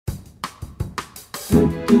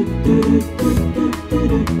Namaste,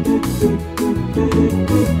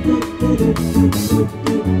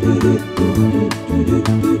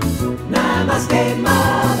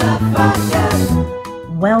 motherfuckers.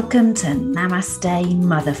 Welcome to Namaste,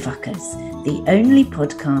 Motherfuckers, the only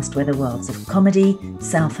podcast where the worlds of comedy,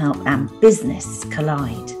 self-help and business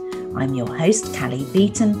collide. I'm your host, Cally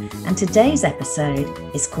Beaton, and today's episode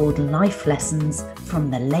is called Life Lessons from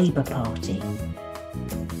the Labour Party.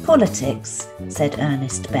 Politics, said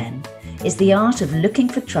Ernest Benn, is the art of looking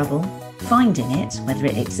for trouble, finding it, whether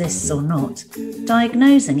it exists or not,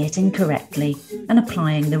 diagnosing it incorrectly and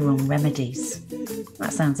applying the wrong remedies.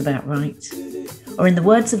 That sounds about right. Or in the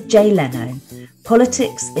words of Jay Leno,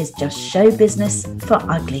 politics is just show business for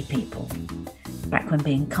ugly people. Back when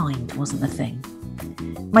being kind wasn't a thing.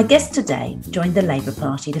 My guest today joined the Labour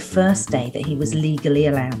Party the first day that he was legally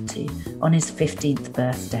allowed to, on his 15th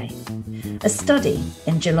birthday. A study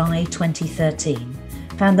in July 2013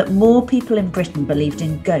 found that more people in Britain believed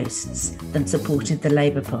in ghosts than supported the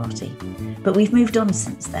Labour Party. But we've moved on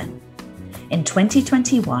since then. In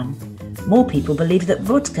 2021, more people believe that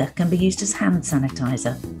vodka can be used as hand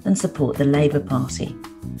sanitizer than support the Labour Party.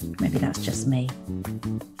 Maybe that's just me.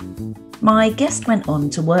 My guest went on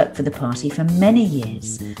to work for the party for many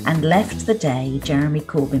years and left the day Jeremy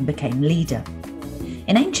Corbyn became leader.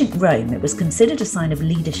 In ancient Rome, it was considered a sign of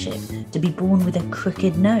leadership to be born with a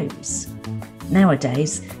crooked nose.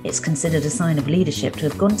 Nowadays, it's considered a sign of leadership to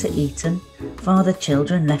have gone to Eton, father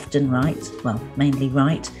children left and right, well, mainly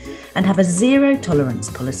right, and have a zero tolerance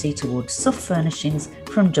policy towards soft furnishings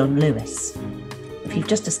from John Lewis. If you've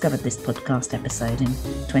just discovered this podcast episode in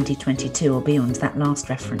 2022 or beyond, that last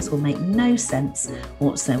reference will make no sense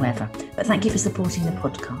whatsoever. But thank you for supporting the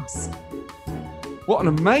podcast. What an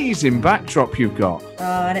amazing backdrop you've got.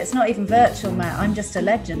 Oh, and it's not even virtual, Matt. I'm just a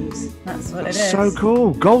legend. That's what it is. So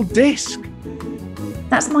cool. Gold disc.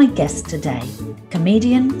 That's my guest today,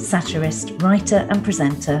 comedian, satirist, writer and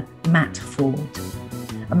presenter, Matt Forde.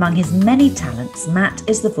 Among his many talents, Matt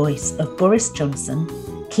is the voice of Boris Johnson,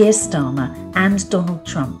 Keir Starmer and Donald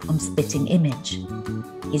Trump on Spitting Image.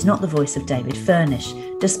 He's not the voice of David Furnish,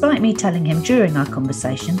 despite me telling him during our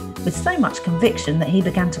conversation, with so much conviction that he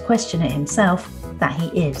began to question it himself, that he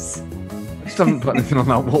is. I just haven't put anything on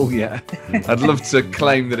that wall yet. I'd love to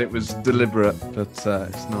claim that it was deliberate, but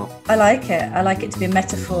it's not. I like it. I like it to be a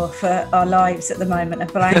metaphor for our lives at the moment, a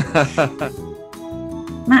blank.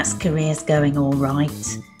 Matt's career's going all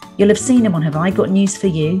right. You'll have seen him on Have I Got News For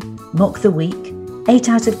You, Mock the Week, 8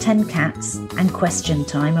 out of 10 Cats and Question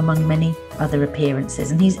Time, among many other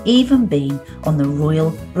appearances. And he's even been on the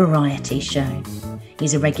Royal Variety Show.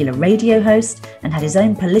 He's a regular radio host and had his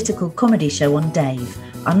own political comedy show on Dave,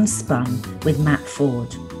 Unspun, with Matt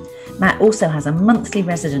Forde. Matt also has a monthly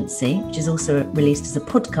residency, which is also released as a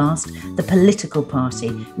podcast, The Political Party,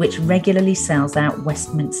 which regularly sells out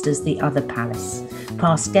Westminster's The Other Palace.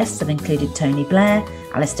 Past guests have included Tony Blair,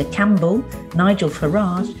 Alistair Campbell, Nigel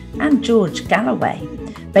Farage and George Galloway.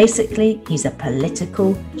 Basically, he's a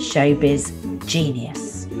political showbiz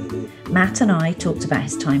genius. Matt and I talked about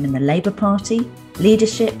his time in the Labour Party,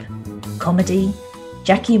 leadership, comedy,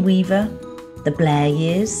 Jackie Weaver, the Blair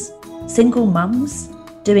years, single mums,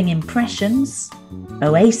 doing impressions,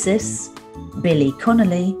 Oasis, Billy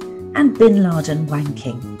Connolly and Bin Laden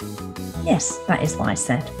wanking. Yes, that is what I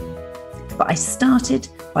said. But I started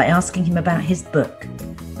by asking him about his book,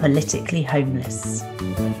 Politically Homeless.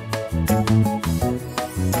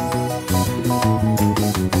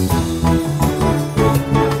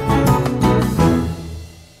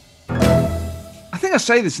 I think I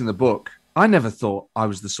say this in the book. I never thought I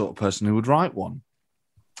was the sort of person who would write one.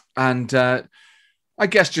 And I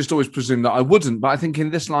guess just always presumed that I wouldn't. But I think in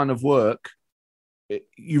this line of work,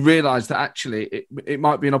 you realise that actually it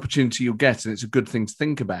might be an opportunity you'll get and it's a good thing to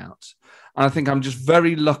think about. And I think I'm just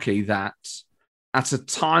very lucky that at a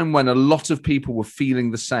time when a lot of people were feeling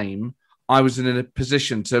the same, I was in a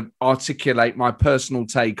position to articulate my personal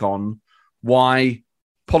take on why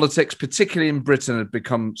politics, particularly in Britain, had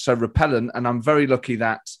become so repellent. And I'm very lucky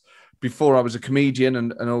that before I was a comedian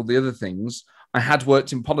and all the other things, I had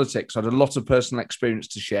worked in politics. I had a lot of personal experience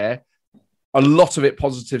to share, a lot of it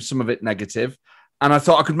positive, some of it negative. And I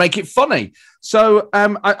thought I could make it funny. So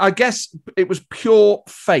I guess it was pure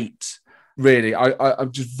fate, really.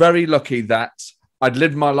 I'm just very lucky that I'd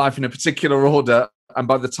lived my life in a particular order. And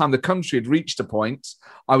by the time the country had reached a point,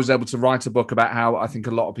 I was able to write a book about how I think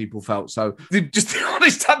a lot of people felt. So just the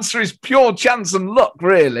honest answer is pure chance and luck,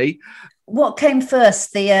 really. What came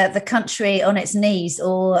first, the country on its knees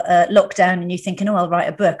or lockdown and you thinking, oh, I'll write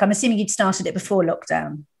a book? I'm assuming you'd started it before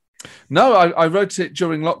lockdown. No, I wrote it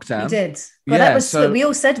during lockdown. You did? Well, that was sweet. We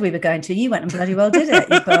all said we were going to. You went and bloody well did it,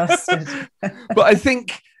 you bastard. But I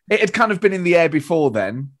think it had kind of been in the air before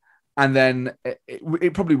then, and then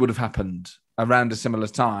it probably would have happened around a similar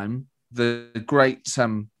time. The great,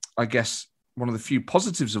 I guess, one of the few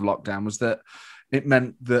positives of lockdown was that it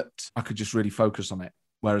meant that I could just really focus on it.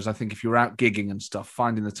 Whereas I think if you were out gigging and stuff,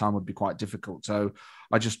 finding the time would be quite difficult. So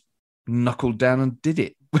I just knuckled down and did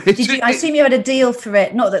it. I assume you had a deal for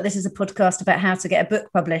it. Not that this is a podcast about how to get a book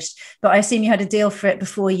published, but I assume you had a deal for it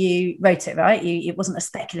before you wrote it, right? It wasn't a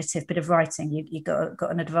speculative bit of writing. You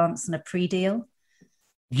got an advance and a pre-deal.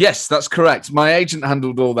 Yes, that's correct. My agent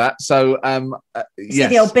handled all that. So, yes.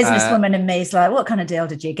 The old businesswoman in me is like, what kind of deal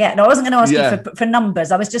did you get? No, I wasn't going to ask you for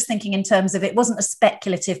numbers. I was just thinking in terms of it wasn't a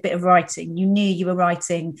speculative bit of writing. You knew you were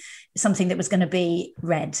writing something that was going to be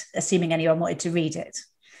read, assuming anyone wanted to read it.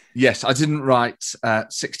 Yes, I didn't write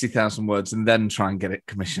 60,000 words and then try and get it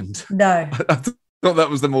commissioned. No. I thought that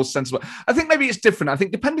was the more sensible. I think maybe it's different. I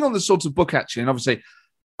think depending on the sort of book, actually, and obviously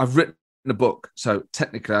I've written a book, so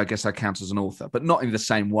technically I guess I count as an author, but not in the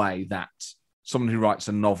same way that someone who writes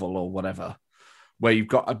a novel or whatever, where you've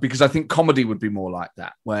got, because I think comedy would be more like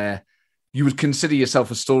that, where you would consider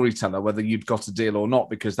yourself a storyteller, whether you'd got a deal or not,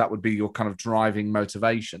 because that would be your kind of driving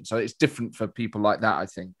motivation. So it's different for people like that, I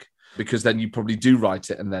think, because then you probably do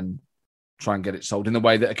write it and then try and get it sold in the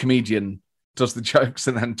way that a comedian does the jokes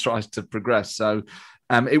and then tries to progress. So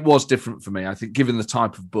it was different for me. I think given the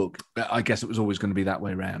type of book, I guess it was always going to be that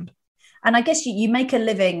way around. And I guess you make a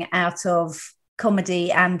living out of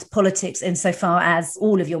comedy and politics insofar as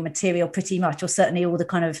all of your material pretty much, or certainly all the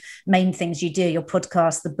kind of main things you do, your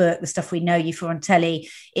podcast, the book, the stuff we know you for on telly,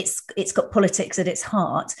 it's got politics at its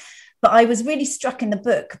heart. But I was really struck in the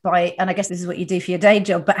book by, and I guess this is what you do for your day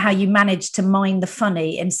job, but how you managed to mine the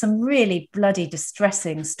funny in some really bloody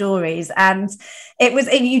distressing stories. And it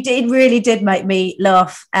really did make me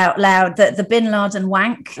laugh out loud. The Bin Laden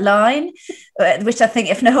wank line, which I think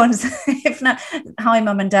if not, hi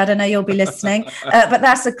mum and dad, I know you'll be listening, but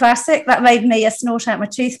that's a classic. That made me snort out my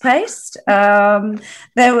toothpaste.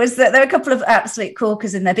 There were a couple of absolute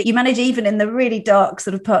corkers in there, but you manage even in the really dark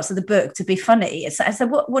sort of parts of the book to be funny. So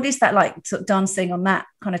what is that like, sort of dancing on that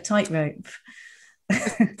kind of tightrope?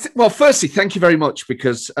 Well, firstly, thank you very much,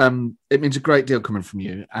 because it means a great deal coming from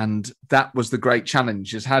you, and that was the great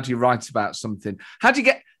challenge: is how do you write about something? How do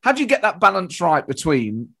you get that balance right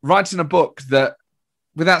between writing a book that,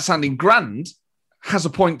 without sounding grand, has a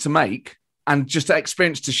point to make and just an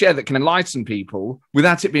experience to share that can enlighten people,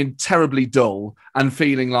 without it being terribly dull and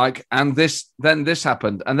feeling like, and then this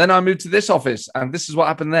happened, and then I moved to this office, and this is what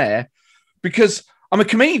happened there, because I'm a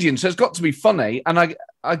comedian, so it's got to be funny. And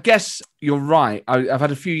I guess you're right. I've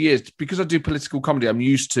had a few years, because I do political comedy, I'm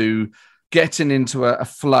used to getting into a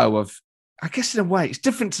flow of, I guess in a way, it's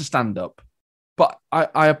different to stand-up. But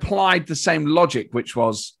I applied the same logic, which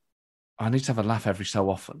was, I need to have a laugh every so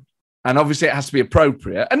often. And obviously it has to be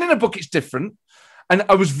appropriate. And in a book, it's different. And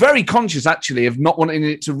I was very conscious, actually, of not wanting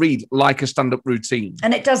it to read like a stand-up routine.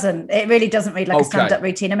 And it really doesn't read like a stand-up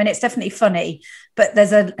routine. I mean, it's definitely funny, but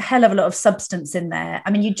there's a hell of a lot of substance in there.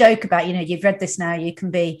 I mean, you joke about, you've read this now, you can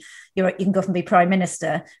go off and be prime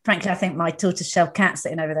minister. Frankly, I think my tortoiseshell cat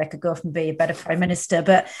sitting over there could go off and be a better prime minister.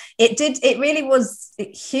 But it really was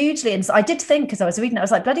hugely. And I did think, as I was reading it, I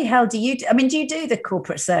was like, bloody hell, do you do the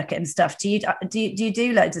corporate circuit and stuff? Do you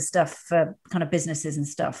do loads of stuff for kind of businesses and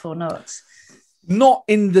stuff, or not? Not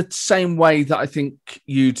in the same way that I think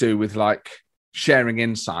you do, with like sharing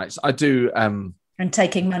insights. I do and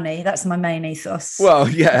taking money. That's my main ethos. Well,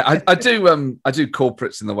 yeah, I do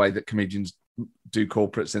corporates in the way that comedians do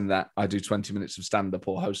corporates, in that I do 20 minutes of stand-up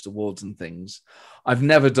or host awards and things. I've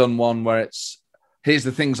never done one where it's, here's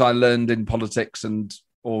the things I learned in politics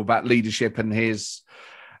or about leadership, and here's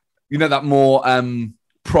that more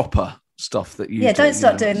proper stuff that you don't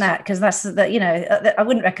start doing that, because that's that I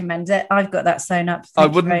wouldn't recommend it. I've got that sewn up. I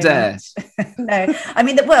wouldn't dare. No, I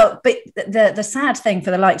mean, but the sad thing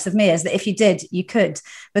for the likes of me is that if you did, you could,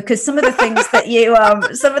 because some of the things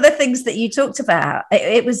that you talked about,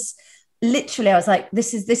 it was literally, I was like,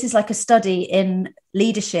 this is like a study in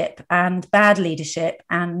leadership and bad leadership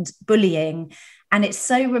and bullying. And it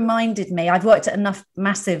so reminded me, I've worked at enough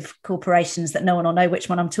massive corporations that no one will know which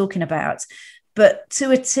one I'm talking about. But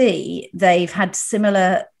to a T, they've had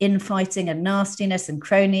similar infighting and nastiness and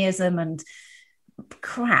cronyism and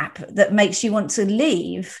crap that makes you want to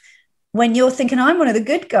leave, when you're thinking, I'm one of the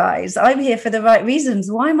good guys. I'm here for the right reasons.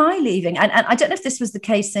 Why am I leaving? And I don't know if this was the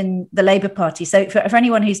case in the Labour Party. So for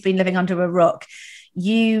anyone who's been living under a rock,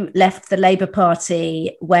 you left the Labour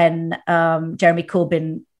Party when Jeremy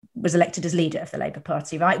Corbyn was elected as leader of the Labour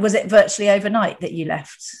Party, right? Was it virtually overnight that you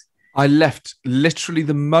left? I left literally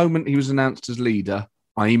the moment he was announced as leader.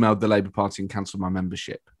 I emailed the Labour Party and cancelled my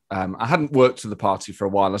membership. I hadn't worked for the party for a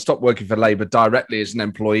while. I stopped working for Labour directly as an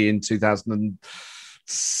employee in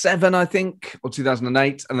 2007, I think, or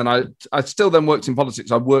 2008. And then I still then worked in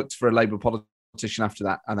politics. I worked for a Labour politician after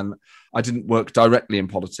that. And then I didn't work directly in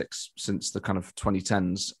politics since the kind of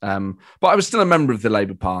 2010s. But I was still a member of the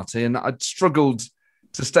Labour Party, and I'd struggled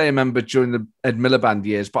to stay a member during the Ed Miliband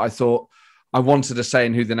years. But I thought I wanted a say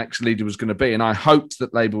in who the next leader was going to be. And I hoped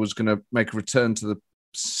that Labour was going to make a return to the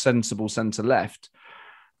sensible centre-left.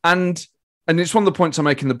 And it's one of the points I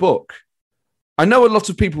make in the book. I know a lot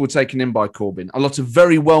of people were taken in by Corbyn. A lot of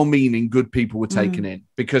very well-meaning, good people were taken in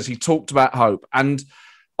because he talked about hope. And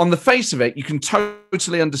on the face of it, you can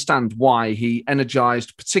totally understand why he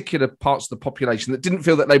energised particular parts of the population that didn't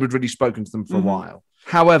feel that Labour had really spoken to them for a while.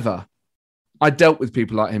 However, I dealt with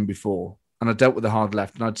people like him before, and I dealt with the hard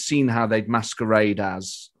left, and I'd seen how they'd masquerade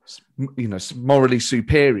as, you know, morally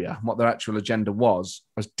superior, what their actual agenda was.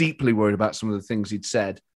 I was deeply worried about some of the things he'd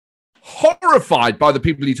said. Horrified by the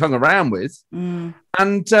people he'd hung around with. And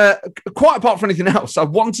quite apart from anything else, I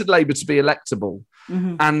wanted Labour to be electable.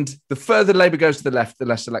 And the further Labour goes to the left, the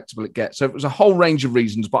less electable it gets. So it was a whole range of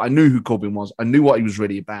reasons, but I knew who Corbyn was. I knew what he was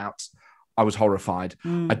really about. I was horrified.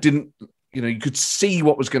 I didn't, you know, you could see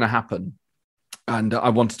what was going to happen. And I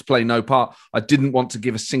wanted to play no part. I didn't want to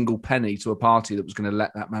give a single penny to a party that was going to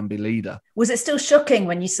let that man be leader. Was it still shocking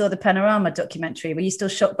when you saw the Panorama documentary? Were you still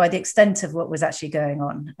shocked by the extent of what was actually going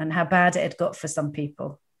on and how bad it had got for some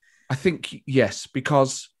people? I think, yes,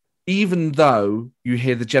 because even though you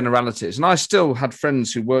hear the generalities, and I still had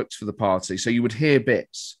friends who worked for the party, so you would hear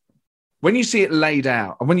bits. When you see it laid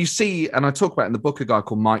out, and when you see, and I talk about in the book, a guy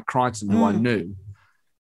called Mike Crichton, who I knew,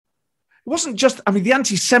 it wasn't just, I mean, the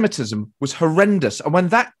anti-Semitism was horrendous. And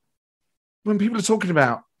when people are talking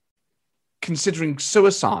about considering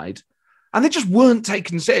suicide, and they just weren't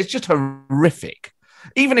taken seriously, it's just horrific.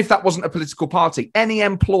 Even if that wasn't a political party, any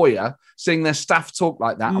employer seeing their staff talk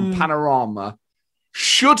like that on Panorama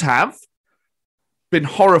should have been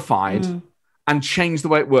horrified and changed the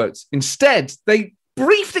way it works. Instead, they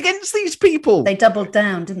briefed against these people. They doubled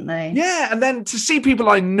down, didn't they? Yeah, and then to see people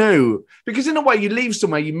I knew, because in a way you leave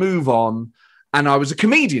somewhere, you move on, and I was a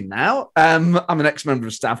comedian now. I'm an ex-member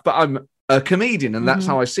of staff, but I'm a comedian, and that's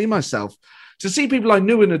how I see myself. To see people I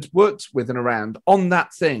knew and had worked with and around on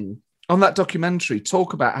that thing, on that documentary,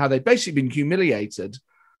 talk about how they'd basically been humiliated.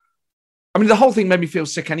 I mean, the whole thing made me feel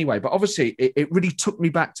sick anyway, but obviously it really took me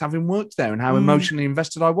back to having worked there and how emotionally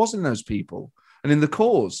invested I was in those people and in the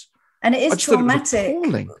cause. And it is traumatic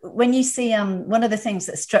when you see one of the things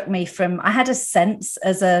that struck me I had a sense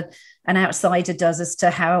as an outsider does as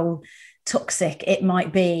to how toxic it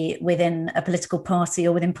might be within a political party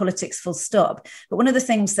or within politics full stop. But one of the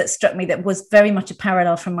things that struck me that was very much a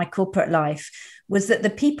parallel from my corporate life was that the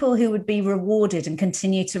people who would be rewarded and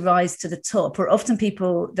continue to rise to the top were often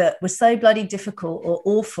people that were so bloody difficult or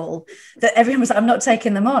awful that everyone was like, I'm not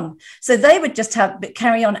taking them on. So they would just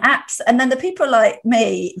carry on apps. And then the people like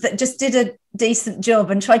me that just did a decent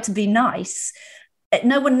job and tried to be nice,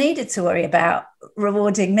 no one needed to worry about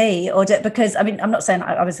rewarding me because, I mean, I'm not saying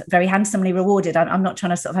I was very handsomely rewarded. I'm not trying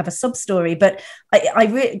to sort of have a sub story, but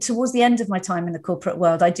I towards the end of my time in the corporate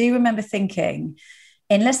world, I do remember thinking,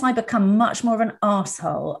 unless I become much more of an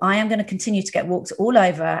arsehole, I am going to continue to get walked all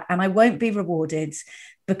over and I won't be rewarded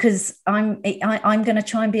because I'm going to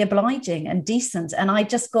try and be obliging and decent. And I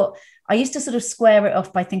used to sort of square it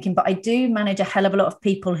off by thinking, but I do manage a hell of a lot of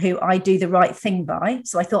people who I do the right thing by.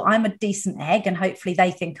 So I thought I'm a decent egg and hopefully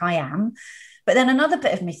they think I am. But then another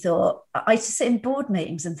bit of me thought, I used to sit in board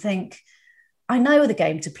meetings and think, I know the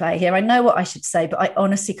game to play here. I know what I should say, but I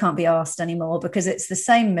honestly can't be asked anymore because it's the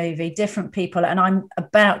same movie, different people. And I'm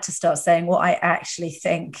about to start saying what I actually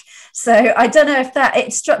think. So I don't know if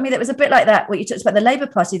it struck me that it was a bit like that, what you talked about the Labour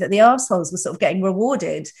Party, that the arseholes were sort of getting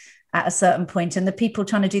rewarded at a certain point and the people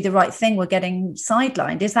trying to do the right thing were getting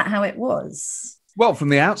sidelined. Is that how it was? Well, from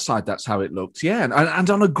the outside, that's how it looked, yeah. And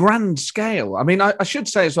on a grand scale. I mean, I should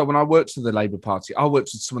say as well, when I worked for the Labour Party, I worked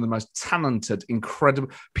with some of the most talented, incredible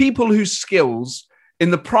people whose skills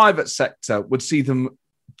in the private sector would see them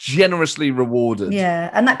generously rewarded. Yeah,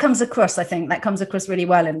 and that comes across, I think, that comes across really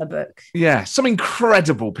well in the book. Yeah, some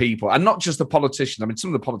incredible people, and not just the politicians. I mean,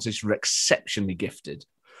 some of the politicians were exceptionally gifted.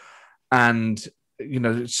 And, you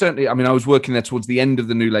know, certainly, I mean, I was working there towards the end of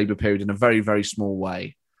the New Labour period in a very, very small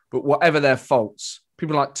way. But whatever their faults,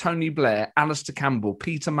 people like Tony Blair, Alistair Campbell,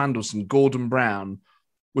 Peter Mandelson, Gordon Brown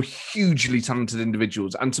were hugely talented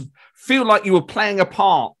individuals. And to feel like you were playing a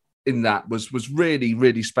part in that was really,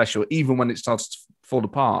 really special, even when it started to fall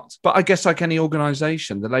apart. But I guess like any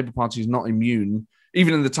organisation, the Labour Party is not immune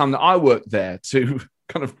even in the time that I worked there, to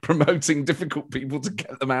kind of promoting difficult people to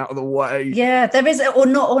get them out of the way. Yeah, there is, or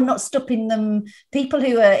not stopping them.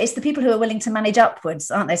 It's the people who are willing to manage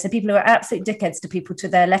upwards, aren't they? So people who are absolute dickheads to people to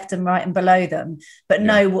their left and right and below them, but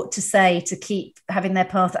know what to say to keep having their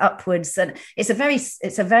path upwards. And it's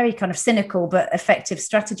a very kind of cynical but effective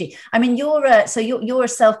strategy. I mean, you're a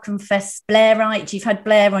self-confessed Blairite. You've had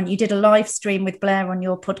Blair on. You did a live stream with Blair on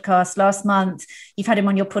your podcast last month. You've had him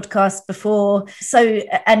on your podcast before. So,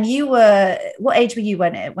 and you were, what age were you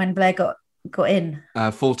when Blair got in?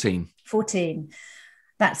 14. 14.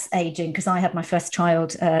 That's aging, because I had my first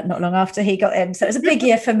child not long after he got in. So it was a big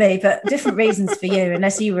year for me, but different reasons for you,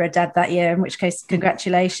 unless you were a dad that year, in which case,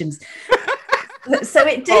 congratulations. So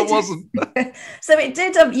it did. I wasn't. So it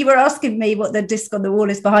did. You were asking me what the disc on the wall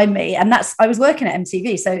is behind me, and I was working at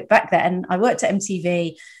MTV. So back then, I worked at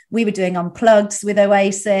MTV. We were doing Unplugged with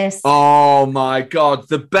Oasis. Oh my God,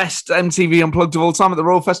 the best MTV Unplugged of all time at the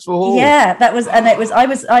Royal Festival Hall. Yeah, that was, and it was. I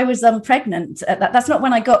was pregnant. That's not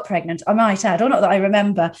when I got pregnant, I might add, or not that I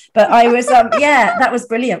remember, but I was. Yeah, that was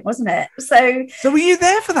brilliant, wasn't it? So were you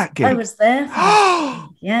there for that gig? I was there.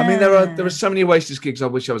 Yeah. I mean, there were so many Oasis gigs I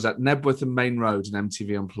wish I was at. Nebworth and Main Road and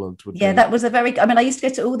MTV Unplugged. That was a very. I mean, I used to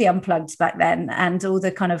go to all the Unpluggeds back then, and all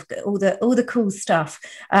the kind of all the cool stuff.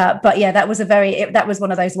 But yeah, that was that was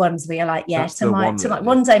one of those ones where you're like, yeah,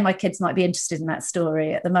 one day my kids might be interested in that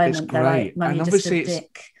story. At the moment, they're like, Mum, you're just a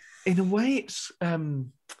dick. In a way, it's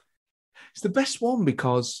the best one,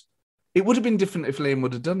 because it would have been different if Liam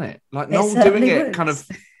would have done it. Like Noel doing it kind of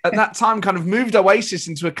at that time kind of moved Oasis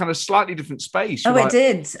into a kind of slightly different space. It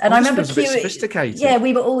did. And I remember a bit sophisticated. Yeah,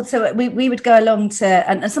 we were all, so we would go along to,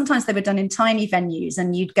 and sometimes they were done in tiny venues,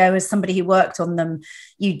 and you'd go as somebody who worked on them.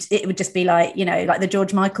 It would just be like, like the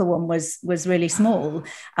George Michael one was really small.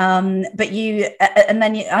 But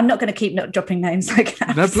I'm not going to keep not dropping names like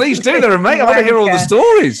that. No, please do. They're amazing. I want to hear all the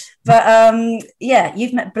stories. But yeah,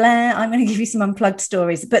 you've met Blair. I'm going to give you some Unplugged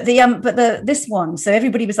stories. But this one, so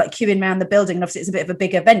everybody was like queuing around the building, and obviously it's a bit of a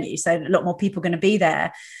bigger venue, so a lot more people going to be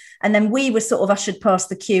there. And then we were sort of ushered past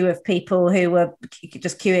the queue of people who were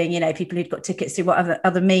just queuing, people who'd got tickets through whatever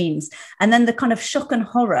other means. And then the kind of shock and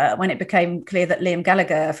horror when it became clear that Liam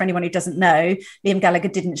Gallagher, for anyone who doesn't know, Liam Gallagher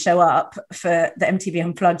didn't show up for the MTV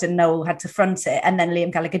Unplugged, and Noel had to front it. And then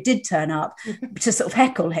Liam Gallagher did turn up to sort of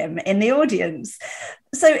heckle him in the audience.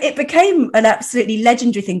 So it became an absolutely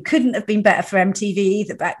legendary thing. Couldn't have been better for MTV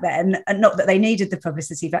either back then. And not that they needed the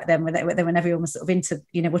publicity back then when everyone was sort of into,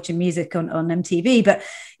 watching music on MTV. But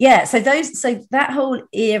yeah, so that whole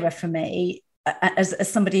era for me, as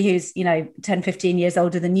somebody who's, 10, 15 years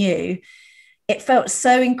older than you, it felt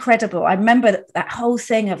so incredible. I remember that whole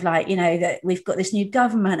thing of like, that we've got this new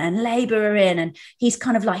government and Labour are in, and he's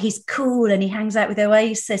kind of like, he's cool and he hangs out with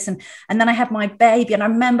Oasis. And then I had my baby, and I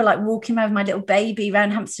remember like walking around with my little baby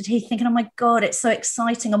around Hampstead Heath thinking, oh my God, it's so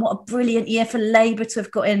exciting. And what a brilliant year for Labour to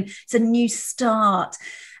have got in. It's a new start.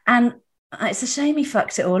 And it's a shame he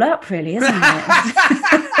fucked it all up, really, isn't it?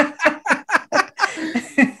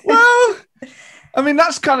 Well, I mean,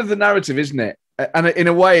 that's kind of the narrative, isn't it? And in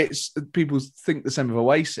a way, it's people think the same of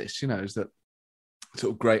Oasis, is that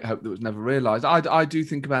sort of great hope that was never realised. I do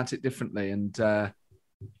think about it differently, and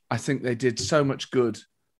I think they did so much good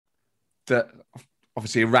that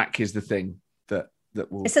obviously Iraq is the thing that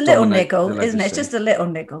will. It's a little niggle, isn't it? It's just a little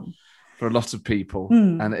niggle for a lot of people,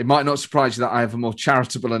 and it might not surprise you that I have a more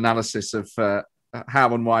charitable analysis of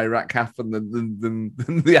how and why Iraq happened than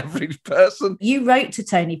the average person. You wrote to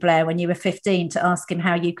Tony Blair when you were 15 to ask him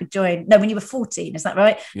how you could join. No, when you were 14, is that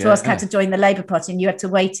right? To ask how to join the Labour Party, and you had to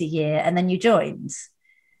wait a year, and then you joined.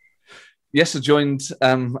 Yes, I joined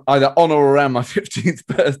either on or around my 15th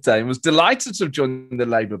birthday, and was delighted to have joined the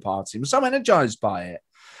Labour Party. I was so energised by it.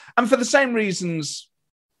 And for the same reasons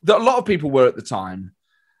that a lot of people were at the time.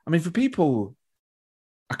 I mean, for people,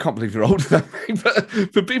 I can't believe you're older than me, but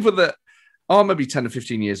for people that are maybe 10 or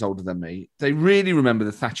 15 years older than me, they really remember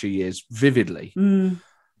the Thatcher years vividly. And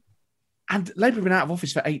Labour had been out of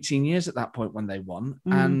office for 18 years at that point when they won.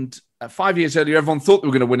 And 5 years earlier, everyone thought they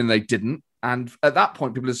were going to win and they didn't. And at that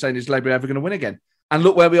point, people are saying, is Labour ever going to win again? And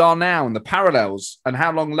look where we are now and the parallels and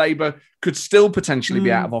how long Labour could still potentially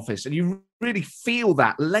be out of office. And you really feel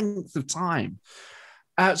that length of time.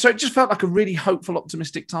 So it just felt like a really hopeful,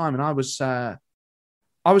 optimistic time. And I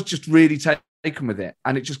was just really taken with it,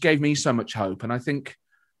 and it just gave me so much hope. And I think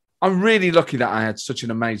I'm really lucky that I had such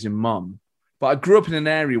an amazing mum, but I grew up in an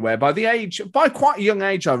area where by quite a young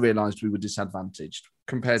age I realised we were disadvantaged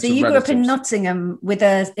compared to relatives. So you grew up in Nottingham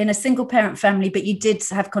in a single parent family, but you did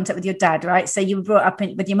have contact with your dad, right? So you were brought up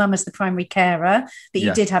with your mum as the primary carer, but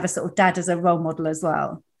you did have a sort of dad as a role model as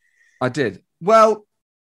well. I did. Well,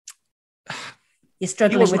 You're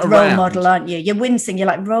struggling with role around. model, aren't you? You're wincing. You're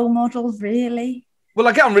like, role model, really? Well,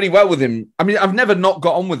 I get on really well with him. I mean, I've never not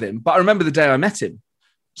got on with him, but I remember the day I met him.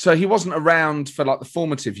 So he wasn't around for like the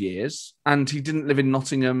formative years, and he didn't live in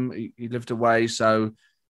Nottingham. He lived away. So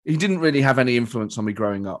he didn't really have any influence on me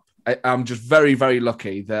growing up. I'm just very, very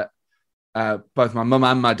lucky that both my mum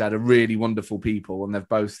and my dad are really wonderful people, and they've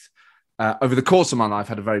both, over the course of my life,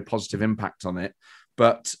 had a very positive impact on it.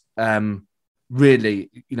 But really,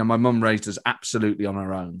 my mum raised us absolutely on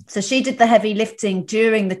her own. So she did the heavy lifting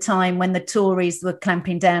during the time when the Tories were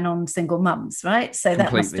clamping down on single mums, right? So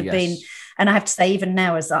that must have been, and I have to say, even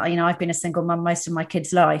now, as I've been a single mum most of my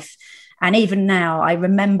kids' life. And even now, I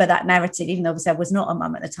remember that narrative, even though obviously I was not a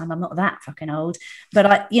mum at the time. I'm not that fucking old.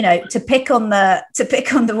 But to pick on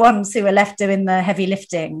the ones who were left doing the heavy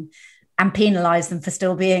lifting and penalise them for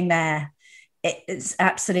still being there, it's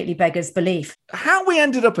absolutely beggars belief. How we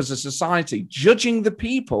ended up as a society judging the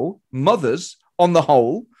people, mothers on the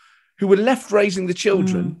whole, who were left raising the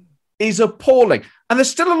children is appalling. And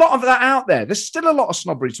there's still a lot of that out there. There's still a lot of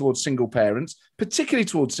snobbery towards single parents, particularly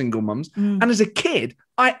towards single mums. And as a kid,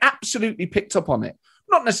 I absolutely picked up on it.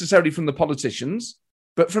 Not necessarily from the politicians,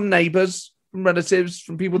 but from neighbours, from relatives,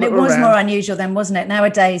 from people that were around. It was more unusual then, wasn't it?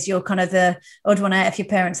 Nowadays, you're kind of the odd one out if your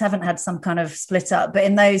parents haven't had some kind of split up. But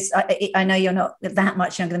in those, I know you're not that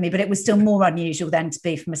much younger than me, but it was still more unusual then to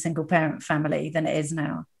be from a single parent family than it is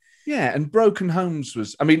now. Yeah, and broken homes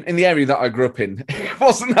was, in the area that I grew up in, it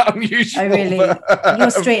wasn't that unusual. Oh, really?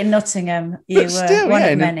 Your street in Nottingham, you were still, one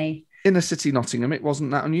of many. Inner city Nottingham, it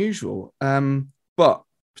wasn't that unusual. But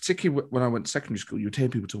particularly when I went to secondary school, you would hear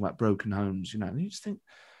people talk about broken homes, and you just think...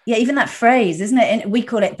 Yeah, even that phrase, isn't it? We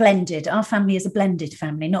call it blended. Our family is a blended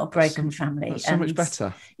family, not a broken family. That's so much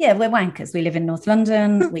better. Yeah, we're wankers. We live in North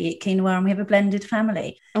London. We eat quinoa and we have a blended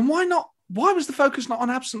family. And why not? Why was the focus not on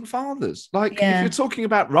absent fathers? If you're talking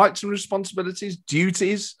about rights and responsibilities,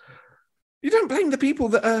 duties, you don't blame the people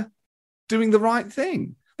that are doing the right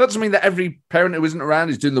thing. That doesn't mean that every parent who isn't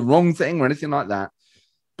around is doing the wrong thing or anything like that.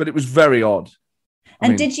 But it was very odd.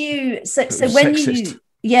 Did you... So when sexist.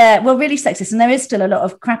 Yeah, well, really sexist. And there is still a lot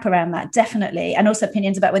of crap around that, definitely. And also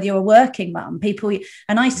opinions about whether you're a working mum. People,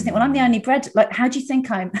 and I used to think, well, I'm the only bread. Like, how do you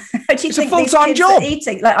think I'm? How do you think a full-time job?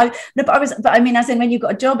 Eating? As in when you've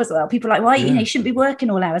got a job as well, people are like, why? You shouldn't be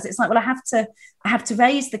working all hours. It's like, well, I have to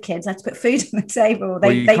raise the kids. I have to put food on the table.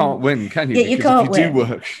 You can't win, can you? Yeah, you can't win. You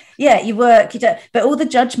do work. Yeah, you work. You don't. But all the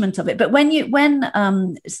judgment of it. But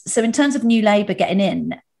so in terms of New Labour getting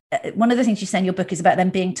in. One of the things you say in your book is about them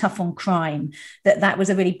being tough on crime, that was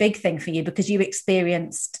a really big thing for you because you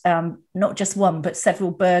experienced not just one, but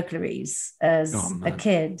several burglaries as a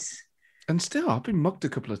kid. And still, I've been mugged a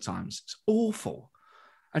couple of times. It's awful.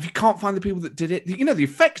 If you can't find the people that did it, the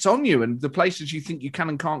effect on you and the places you think you can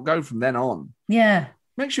and can't go from then on. Yeah.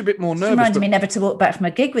 Makes you a bit more nervous. Reminded me never to walk back from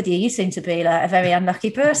a gig with you. You seem to be like a very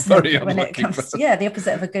unlucky person when it comes. The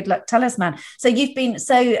opposite of a good luck talisman. So you've been as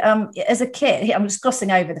a kid. I'm just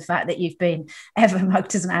glossing over the fact that you've been ever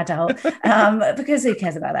mugged as an adult because who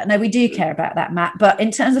cares about that? No, we do care about that, Matt. But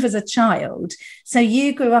in terms of as a child, so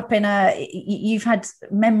you grew up you've had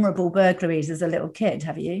memorable burglaries as a little kid,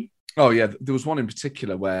 have you? Oh yeah, there was one in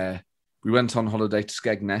particular where we went on holiday to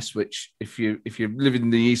Skegness, which if you live in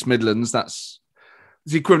the East Midlands, that's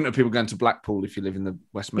the equivalent of people going to Blackpool if you live in the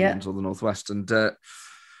West Midlands or the Northwest. And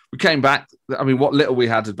we came back. What little we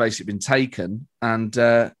had basically been taken, and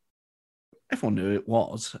everyone knew it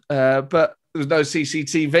was. But there was no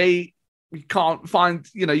CCTV. You can't find,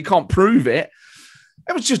 you can't prove it.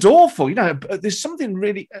 It was just awful. There's something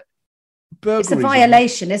really... It's a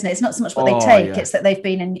violation, isn't it? It's not so much what they take; it's that they've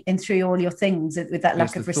been in through all your things with that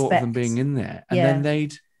lack of respect. Thought of them being in there, and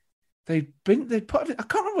then they'd put. I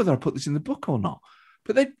can't remember whether I put this in the book or not,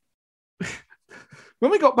 but when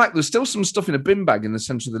we got back, there was still some stuff in a bin bag in the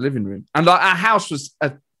centre of the living room, and our house was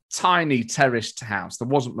a tiny terraced house. There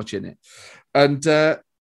wasn't much in it, and I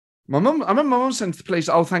remember my mum saying to the police,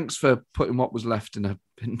 "Oh, thanks for putting what was left in a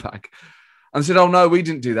bin bag." And said, "Oh no, we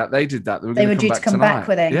didn't do that. They did that. They were due to come back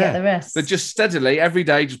with it and get the rest." But just steadily, every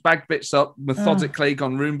day, just bag bits up, methodically,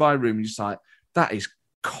 gone room by room. You're just like, that is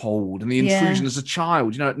cold. And the intrusion as a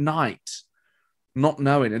child, at night, not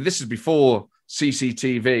knowing. And this is before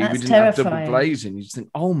CCTV. That's we didn't terrifying. have double glazing. You just think,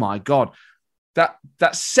 oh my God, that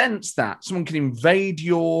sense that someone can invade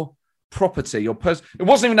your property, it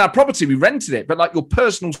wasn't even our property. We rented it, but like your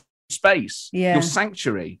personal space, your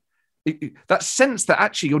sanctuary. That sense that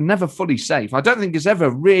actually you're never fully safe, I don't think has ever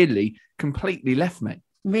really completely left me.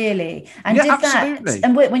 Really? And Yeah, did absolutely. that,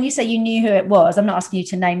 and when you say you knew who it was, I'm not asking you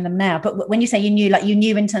to name them now, but when you say you knew, like you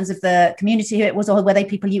knew in terms of the community who it was, or were they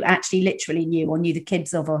people you actually literally knew or knew the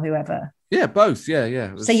kids of or whoever? Yeah, both.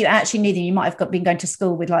 Yeah. So you actually knew them. You might have been going to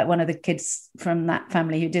school with like one of the kids from that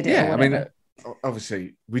family who did it. Yeah, or I mean, whatever.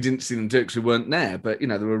 obviously we didn't see them do it because we weren't there, but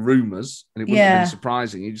there were rumours, and it wouldn't have been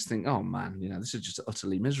surprising. You just think, oh man, this is just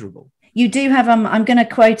utterly miserable. You do have I'm going to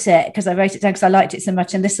quote it because I wrote it down because I liked it so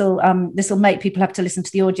much, and this will make people have to listen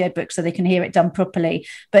to the audiobook so they can hear it done properly.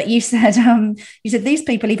 But you said these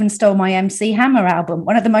people even stole my MC Hammer album,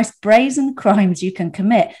 one of the most brazen crimes you can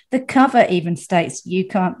commit. The cover even states you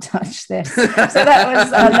can't touch this. So that was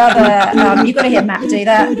another. You've got to hear Matt do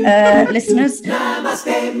that, listeners.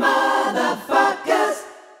 Namaste, motherfuckers.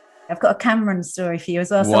 I've got a Cameron story for you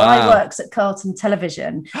as well. So I worked at Carlton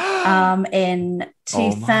Television in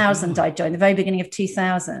 2000. I joined the very beginning of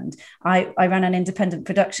 2000. I ran an independent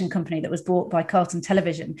production company that was bought by Carlton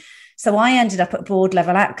Television. So I ended up at board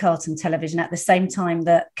level at Carlton Television at the same time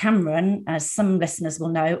that Cameron, as some listeners will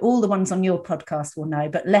know, all the ones on your podcast will know,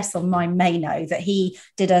 but less on mine may know, that he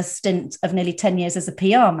did a stint of nearly 10 years as a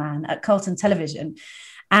PR man at Carlton Television.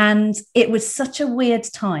 And it was such a weird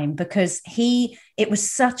time because it was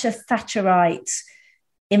such a Thatcherite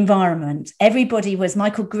environment.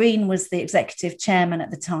 Michael Green was the executive chairman at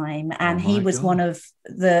the time. And he was one of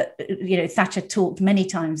Thatcher talked many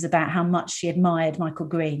times about how much she admired Michael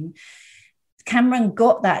Green. Cameron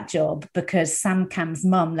got that job because Sam Cam's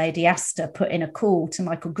mum, Lady Astor, put in a call to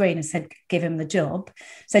Michael Green and said, give him the job.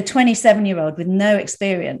 So 27-year-old with no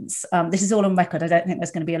experience. This is all on record. I don't think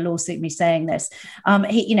there's going to be a lawsuit me saying this.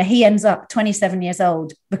 He ends up 27 years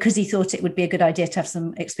old because he thought it would be a good idea to have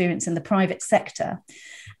some experience in the private sector.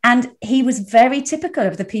 And he was very typical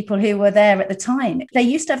of the people who were there at the time. They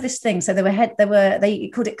used to have this thing. So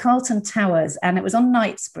they called it Carlton Towers, and it was on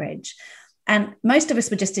Knightsbridge. And most of us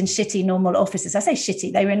were just in shitty, normal offices. I say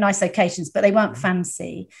shitty, they were in nice locations, but they weren't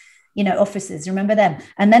fancy, offices. Remember them?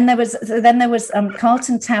 And then there was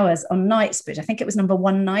Carlton Towers on Knightsbridge. I think it was number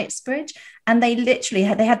 1 Knightsbridge. And they literally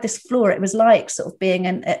had this floor. It was like sort of being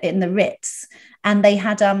in the Ritz. And they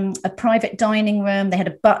had a private dining room. They had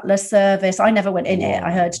a butler service. I never went in it.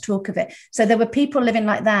 I heard talk of it. So there were people living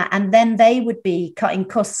like that. And then they would be cutting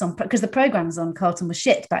costs on, because the programs on Carlton were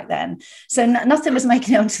shit back then. So nothing was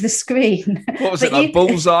making it onto the screen. What was it, like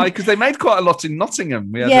Bullseye? Because they made quite a lot in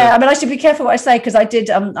Nottingham. I should be careful what I say, because I did,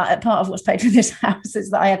 part of what's paid for this house is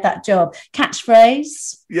that I had that job.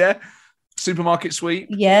 Catchphrase. Yeah. Supermarket sweep.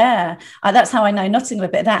 Yeah, that's how I know Nottingham a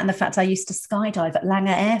bit. That and the fact I used to skydive at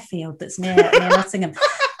Langer Airfield that's near Nottingham.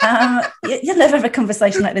 You'll never have a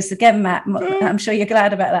conversation like this again, Matt. I'm sure you're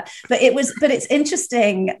glad about that. But it's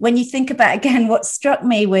interesting when you think about, again, what struck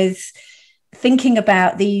me with thinking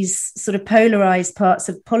about these sort of polarized parts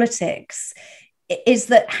of politics is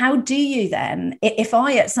that how do you then, if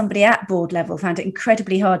somebody at board level found it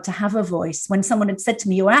incredibly hard to have a voice when someone had said to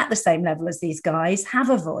me, you're at the same level as these guys, have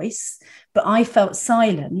a voice, but I felt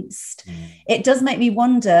silenced. It does make me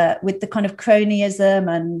wonder, with the kind of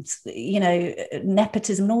cronyism and,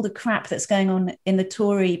 nepotism and all the crap that's going on in the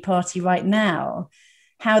Tory party right now,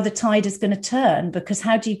 how the tide is going to turn, because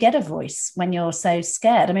how do you get a voice when you're so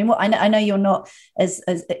scared? I mean, I know you're not as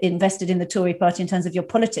invested in the Tory party in terms of your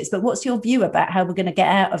politics, but what's your view about how we're going to get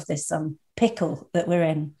out of this pickle that we're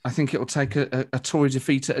in? I think it will take a Tory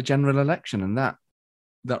defeat at a general election, and that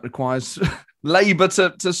requires Labour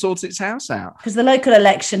to sort its house out. Because the local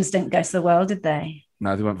elections didn't go so well, did they?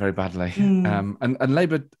 No, they went very badly. And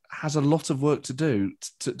Labour has a lot of work to do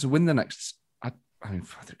to win the next. I think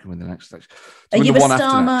can win the next election. Are you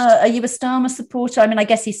a Starmer supporter? I mean, I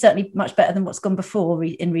guess he's certainly much better than what's gone before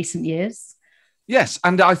in recent years. Yes,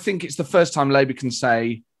 and I think it's the first time Labour can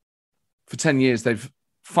say, for 10 years, they've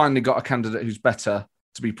finally got a candidate who's better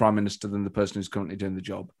to be Prime Minister than the person who's currently doing the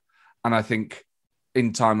job. And I think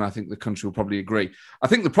in time, the country will probably agree. I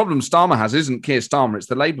think the problem Starmer has isn't Keir Starmer, it's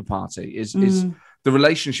the Labour Party, is the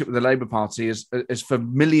relationship with the Labour Party is for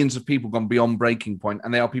millions of people gone beyond breaking point,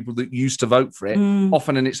 and they are people that used to vote for it,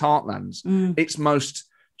 often in its heartlands. Its most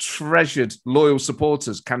treasured, loyal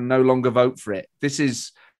supporters can no longer vote for it. It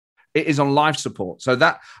is on life support. So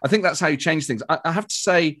that, I think that's how you change things. I have to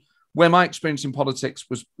say, where my experience in politics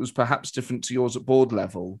was perhaps different to yours at board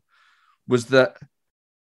level, was that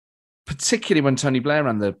particularly when Tony Blair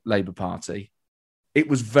ran the Labour Party, it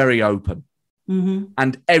was very open.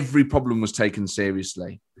 And every problem was taken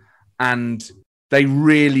seriously. And they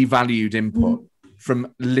really valued input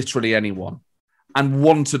from literally anyone and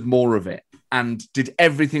wanted more of it. and did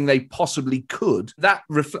everything they possibly could. That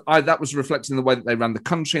was reflecting the way that they ran the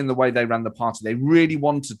country and the way they ran the party. They really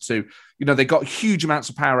wanted to, they got huge amounts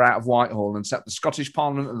of power out of Whitehall and set up the Scottish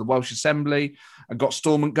Parliament and the Welsh Assembly and got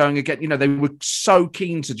Stormont going again. They were so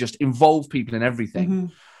keen to just involve people in everything. Mm-hmm.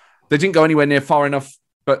 They didn't go anywhere near far enough,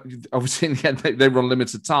 but obviously in the end they were on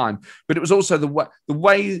limited time. But it was also the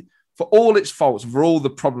way, for all its faults, for all the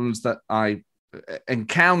problems that I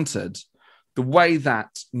encountered, the way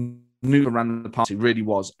that New around the party really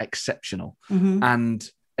was exceptional. Mm-hmm. And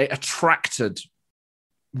it attracted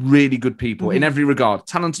really good people in every regard,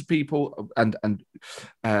 talented people and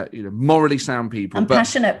morally sound people, and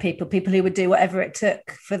passionate people who would do whatever it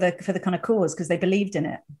took for the kind of cause because they believed in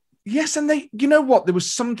it. Yes, and they, there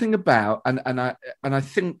was something about, and I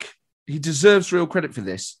think he deserves real credit for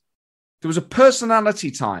this. There was a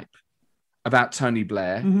personality type about Tony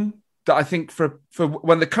Blair that I think for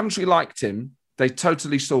when the country liked him, they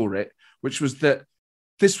totally saw it, which was that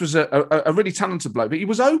this was a really talented bloke, but he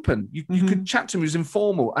was open. You could chat to him. He was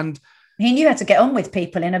informal, and he knew how to get on with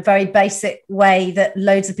people in a very basic way that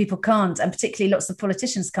loads of people can't, and particularly lots of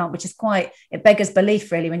politicians can't, which is it beggars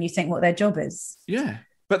belief, really, when you think what their job is. Yeah.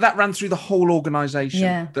 But that ran through the whole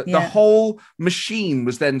organisation. The whole machine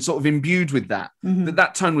was then sort of imbued with that. Mm-hmm.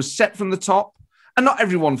 That tone was set from the top, and not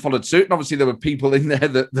everyone followed suit. And obviously, there were people in there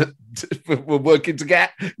that were working to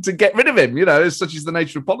get rid of him. Such is the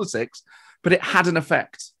nature of politics. But it had an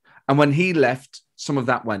effect. And when he left, some of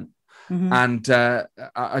that went. Mm-hmm. And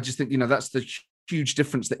I just think that's the huge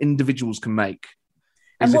difference that individuals can make.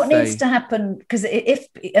 And what needs to happen, because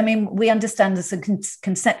we understand this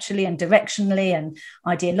conceptually and directionally and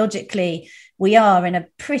ideologically, we are in a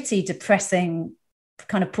pretty depressing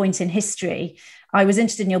kind of point in history. I was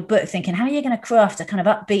interested in your book thinking, how are you going to craft a kind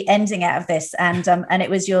of upbeat ending out of this? And it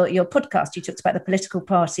was your podcast. You talked about the political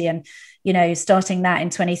party and, starting that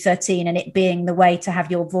in 2013 and it being the way to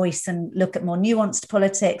have your voice and look at more nuanced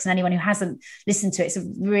politics. And anyone who hasn't listened to it, it's a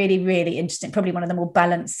really, really interesting, probably one of the more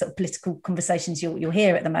balanced sort of political conversations you'll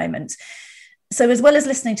hear at the moment. So as well as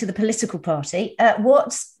listening to the political party,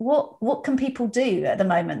 what can people do at the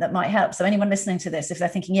moment that might help? So anyone listening to this, if they're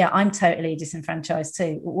thinking, yeah, I'm totally disenfranchised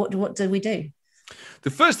too, what do we do? The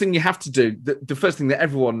first thing you have to do, the first thing that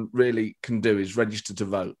everyone really can do is register to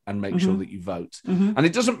vote and make sure that you vote. Mm-hmm. And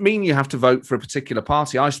it doesn't mean you have to vote for a particular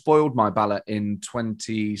party. I spoiled my ballot in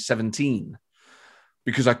 2017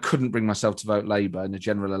 because I couldn't bring myself to vote Labour in a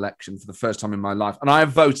general election for the first time in my life. And I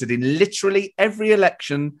have voted in literally every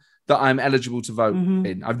election that I'm eligible to vote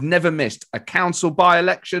in. I've never missed a council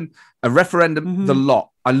by-election, a referendum, the lot.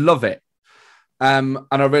 I love it. And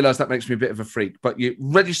I realise that makes me a bit of a freak. But you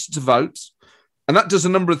register to vote. And that does a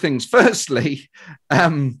number of things. Firstly,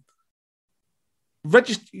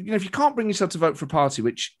 register. If you can't bring yourself to vote for a party,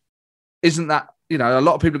 which isn't that, a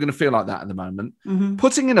lot of people are going to feel like that at the moment. Mm-hmm.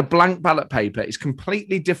 Putting in a blank ballot paper is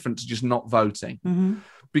completely different to just not voting,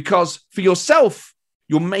 because for yourself,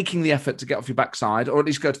 you're making the effort to get off your backside, or at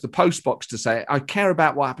least go to the post box to say, I care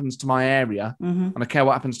about what happens to my area, and I care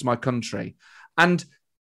what happens to my country. And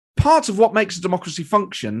part of what makes a democracy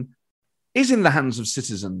function is in the hands of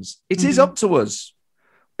citizens. It is up to us.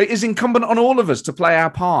 It is incumbent on all of us to play our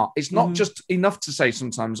part. It's not just enough to say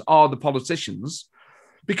sometimes, the politicians,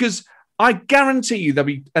 because I guarantee you there'll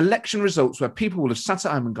be election results where people will have sat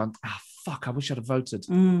at home and gone, fuck, I wish I'd have voted.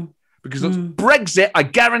 Because Brexit, I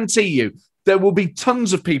guarantee you, there will be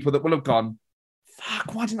tons of people that will have gone,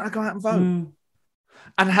 fuck, why didn't I go out and vote?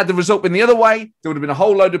 And had the result been the other way, there would have been a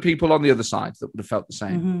whole load of people on the other side that would have felt the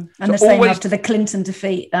same. And so the same after the Clinton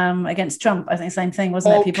defeat against Trump. I think the same thing,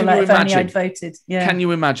 wasn't it? People like, if only I'd voted. Yeah. Can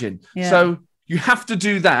you imagine? Yeah. So you have to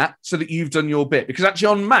do that so that you've done your bit. Because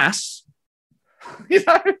actually en masse,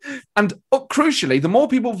 and crucially, the more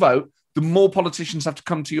people vote, the more politicians have to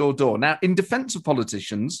come to your door. Now, in defence of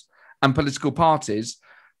politicians and political parties,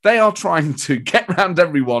 they are trying to get around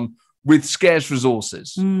everyone with scarce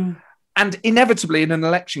resources. And inevitably, in an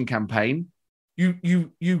election campaign,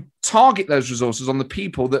 you target those resources on the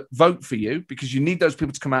people that vote for you, because you need those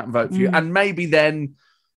people to come out and vote for you, and maybe then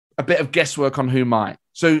a bit of guesswork on who might.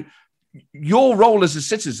 So your role as a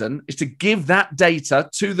citizen is to give that data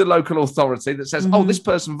to the local authority that says, this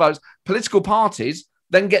person votes. Political parties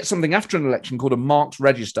then get something after an election called a marked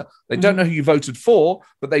register. They don't know who you voted for,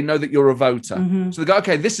 but they know that you're a voter. So they go,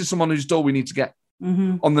 okay, this is someone whose door we need to get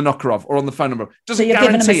on the knocker of, or on the phone number. So you're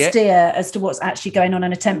giving them a steer as to what's actually going on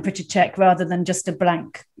and a temperature check rather than just a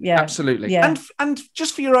blank. Yeah, absolutely. Yeah. And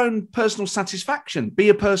just for your own personal satisfaction, be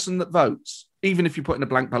a person that votes. even if you put in a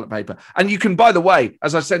blank ballot paper. And you can, by the way,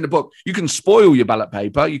 as I said in the book, you can spoil your ballot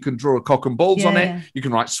paper. You can draw a cock and balls on it. You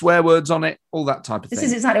can write swear words on it, all that type of thing. This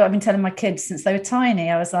is exactly what I've been telling my kids since they were tiny.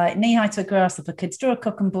 I was like, knee-high to a grasshopper, kids, draw a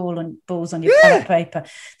cock and balls on your ballot paper.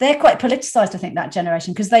 They're quite politicised, I think, that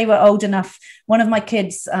generation, because they were old enough. One of my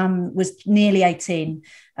kids was nearly 18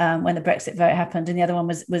 when the Brexit vote happened, and the other one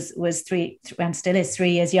was 3 and still is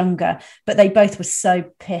 3 years younger. But they both were so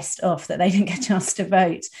pissed off that they didn't get a chance to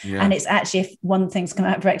vote. Yeah. And it's actually, if one thing's come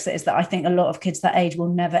out of Brexit, is that I think a lot of kids that age will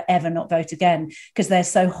never ever not vote again, because they're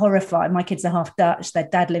so horrified. My kids are half Dutch. Their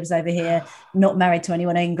dad lives over here, not married to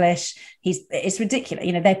anyone English. It's ridiculous.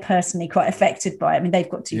 You know, they're personally quite affected by it. I mean, they've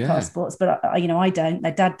got 2 passports, but I don't.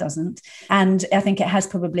 Their dad doesn't. And I think it has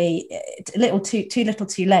probably too little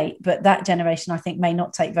too late. But that generation, I think, may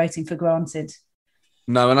not take voting for granted.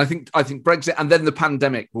 No, and I think Brexit and then the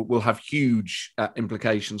pandemic will have huge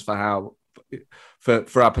implications for how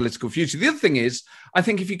for our political future. The other thing is, I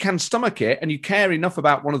think if you can stomach it and you care enough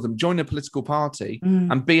about one of them, join a political party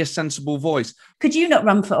and be a sensible voice. Could you not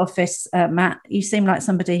run for office, Matt? You seem like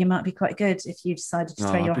somebody who might be quite good if you decided to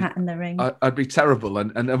throw your hat in the ring. I'd be terrible.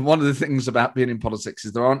 And one of the things about being in politics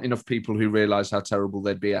is there aren't enough people who realise how terrible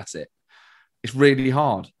they'd be at it. It's really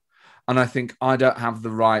hard. And I think I don't have the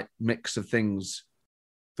right mix of things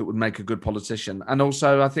that would make a good politician. And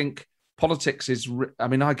also, I think politics is,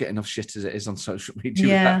 I get enough shit as it is on social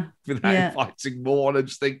media without inviting more. And I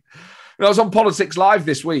just think, I was on Politics Live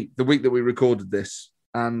this week, the week that we recorded this,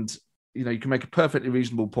 and, you can make a perfectly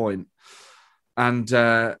reasonable point and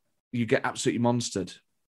you get absolutely monstered.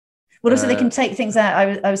 Well, also they can take things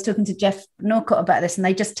out. I was talking to Jeff Norcott about this, and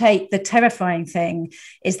they just take the terrifying thing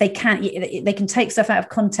is they can take stuff out of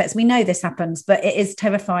context. We know this happens, but it is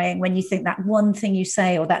terrifying when you think that one thing you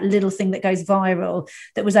say or that little thing that goes viral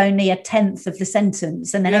that was only a tenth of the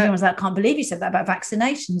sentence, and then everyone's like, "I can't believe you said that about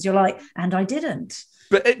vaccinations." You're like, "And I didn't."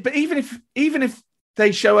 But even if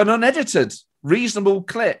they show an unedited, reasonable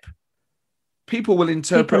clip, people will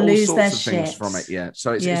interpret all sorts of things from it. Yeah,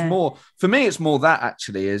 so it's more for me. It's more that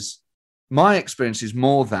actually is. My experience is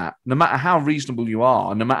more that no matter how reasonable you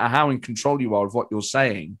are, and no matter how in control you are of what you're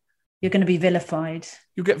saying, you're going to be vilified.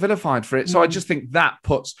 You'll get vilified for it. So I just think that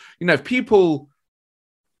puts, if people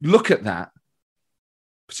look at that,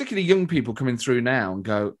 particularly young people coming through now and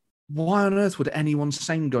go, why on earth would anyone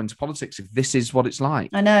sane go into politics if this is what it's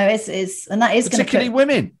like? I know, and that is particularly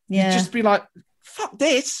women. Yeah. You just be like, fuck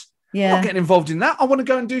this. Yeah. I'm not getting involved in that. I want to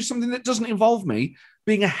go and do something that doesn't involve me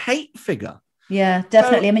being a hate figure. Yeah,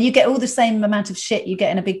 definitely. I mean, you get all the same amount of shit you get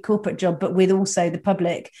in a big corporate job, but with also the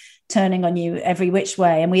public turning on you every which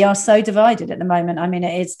way. And we are so divided at the moment. I mean,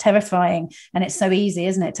 it is terrifying, and it's so easy,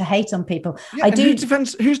 isn't it, to hate on people. Yeah,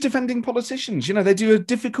 who's defending politicians? They do a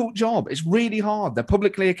difficult job. It's really hard. They're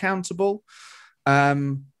publicly accountable.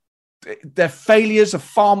 Their failures are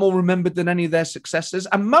far more remembered than any of their successes.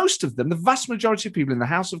 And most of them, the vast majority of people in the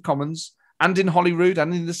House of Commons and in Holyrood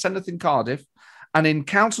and in the Senate in Cardiff, and in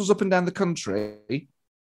councils up and down the country,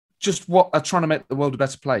 just what are trying to make the world a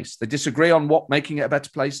better place. They disagree on what making it a better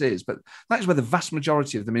place is, but that is where the vast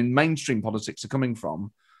majority of them in mainstream politics are coming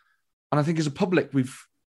from. And I think as a public, we've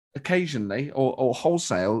occasionally or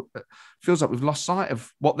wholesale feels like we've lost sight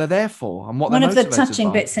of what they're there for and what they're motivated by. One of the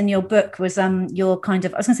touching bits in your book was your kind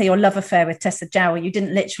of, I was going to say your love affair with Tessa Jowell. You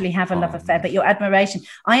didn't literally have a love affair, but your admiration.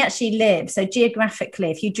 I actually live, so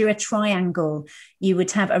geographically, if you drew a triangle, you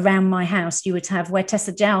would have around my house, you would have where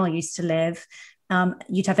Tessa Jowell used to live.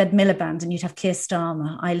 You'd have Ed Miliband and you'd have Keir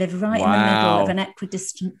Starmer. I live right in the middle of an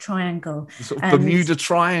equidistant triangle. The sort of Bermuda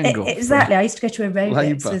Triangle. Exactly. I used to go to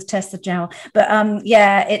aerobics with Tessa Jowell. But and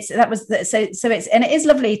it is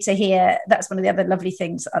lovely to hear. That's one of the other lovely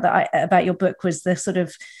things about your book was the sort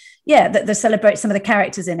of, that celebrate some of the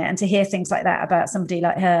characters in it, and to hear things like that about somebody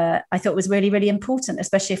like her, I thought was really, really important,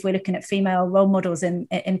 especially if we're looking at female role models in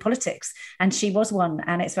politics. And she was one,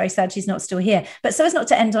 and it's very sad she's not still here. But so as not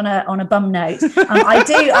to end on a bum note,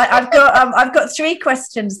 I've got 3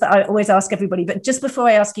 questions that I always ask everybody. But just before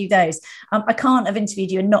I ask you those, I can't have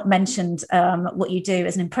interviewed you and not mentioned what you do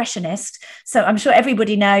as an impressionist. So I'm sure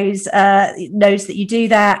everybody knows that you do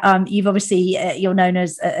that. You've obviously you're known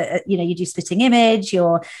as you do Spitting Image.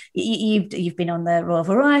 You've been on the Royal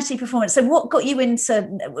Variety performance. So what got you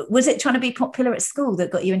into, was it trying to be popular at school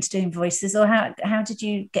that got you into doing voices, or how did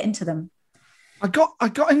you get into them? I got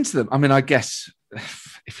into them. I mean, I guess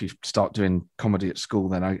if you start doing comedy at school,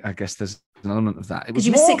 then I guess there's an element of that. Because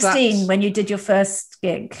you were 16 when you did your first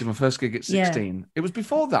gig. Did my first gig at 16. Yeah. It was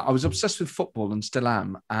before that. I was obsessed with football and still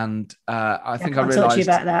am. And I think I realised... I'll talk to you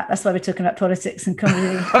about that. That's why we're talking about politics and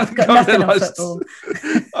comedy. I've got nothing on football.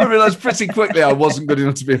 I realised pretty quickly I wasn't good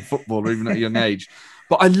enough to be a footballer, even at a young age.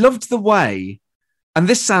 But I loved the way, and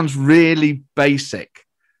this sounds really basic,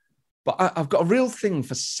 but I've got a real thing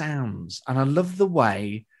for sounds, and I love the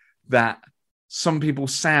way that some people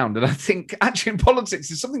sound. And I think actually in politics,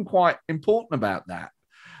 there's something quite important about that.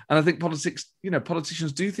 And I think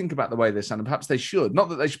politicians do think about the way they sound, and perhaps they should. Not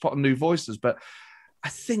that they should put on new voices, but I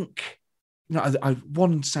think,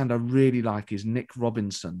 one sound I really like is Nick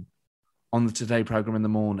Robinson on the Today programme in the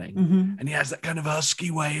morning. Mm-hmm. And he has that kind of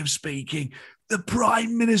husky way of speaking. The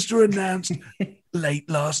Prime Minister announced late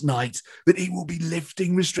last night that he will be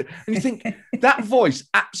lifting restrictions. And you think that voice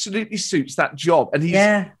absolutely suits that job. And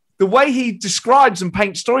the way he describes and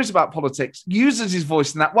paints stories about politics uses his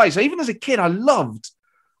voice in that way. So even as a kid, I loved,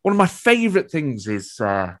 one of my favourite things is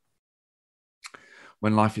When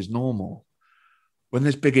Life is Normal. When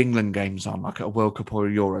there's big England games on, like at a World Cup or a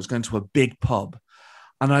Euros, going to a big pub.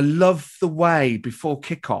 And I love the way before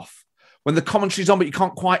kickoff, when the commentary's on, but you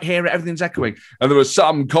can't quite hear it, everything's echoing. And there are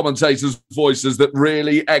some commentators' voices that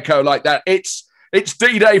really echo like that. It's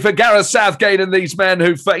D-Day for Gareth Southgate and these men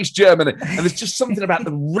who face Germany. And there's just something about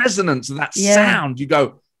the resonance of that sound. You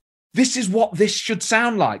go, this is what this should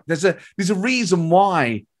sound like. There's a reason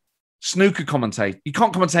why snooker you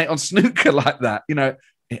can't commentate on snooker like that.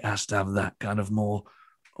 It has to have that kind of more,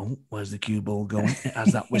 where's the cue ball going? It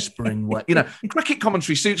has that whispering way. Cricket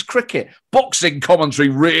commentary suits cricket. Boxing commentary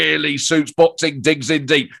really suits boxing. Digs in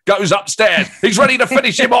deep, goes upstairs. He's ready to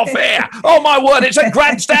finish him off here. Oh, my word, it's a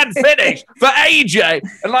grandstand finish for AJ.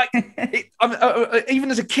 And even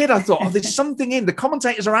as a kid, I thought, there's something in. The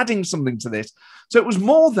commentators are adding something to this. So it was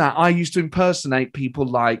more that I used to impersonate people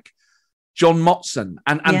like John Motson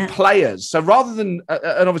and players. So rather than,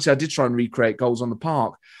 and obviously I did try and recreate Goals on the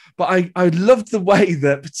Park, but I loved the way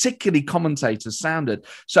that particularly commentators sounded.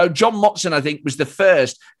 So John Motson, I think, was the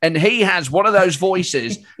first, and he has one of those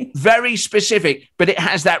voices, very specific, but it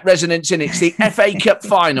has that resonance in it. It's the FA Cup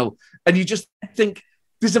final. And you just think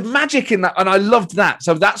there's a magic in that. And I loved that.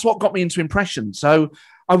 So that's what got me into impressions. So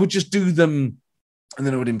I would just do them, and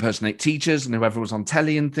then I would impersonate teachers and whoever was on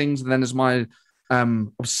telly and things. And then as my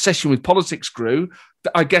obsession with politics grew,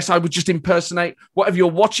 I guess I would just impersonate whatever you're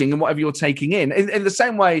watching and whatever you're taking in the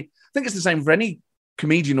same way. I think it's the same for any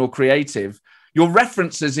comedian or creative. Your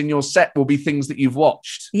references in your set will be things that you've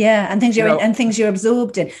watched. Yeah, and things you're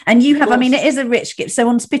absorbed in. And you have, it is a rich gift. So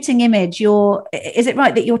on Spitting Image, is it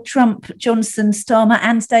right that you're Trump, Johnson, Starmer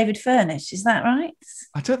and David Furnish? Is that right?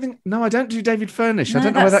 I don't do David Furnish. I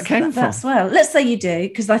don't know where that came from. Well, let's say you do,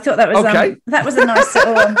 because I thought that was that was a nice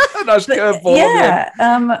little nice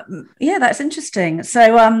curveball. Yeah, that's interesting.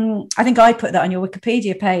 So I think I put that on your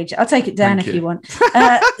Wikipedia page. I'll take it down if you want.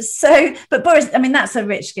 But Boris, that's a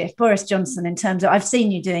rich gift. Boris Johnson, in terms of, I've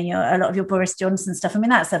seen you doing a lot of your Boris Johnson stuff.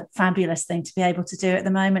 That's a fabulous thing to be able to do at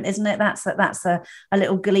the moment, isn't it? That's a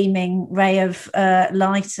little gleaming ray of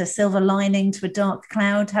light, a silver lining to a dark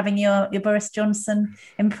cloud, having your Boris Johnson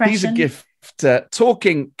impression. He's a gift.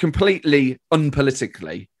 Talking completely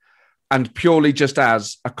unpolitically and purely just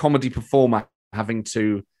as a comedy performer having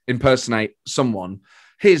to impersonate someone,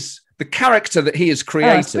 the character that he has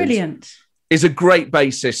created brilliant. Is a great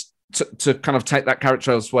basis to kind of take that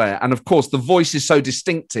character elsewhere. And of course, the voice is so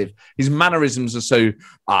distinctive. His mannerisms are so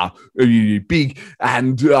big,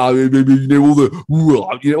 and all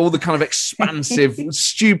the kind of expansive,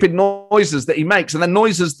 stupid noises that he makes. And then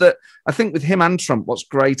noises that I think with him and Trump, what's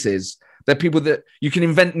great is they're people that you can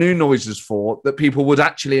invent new noises for, that people would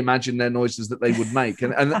actually imagine they're noises that they would make.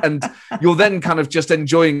 And you're then kind of just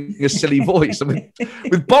enjoying a silly voice.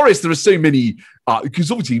 With Boris, there are so many,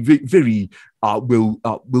 because obviously very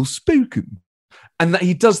well spoken. And that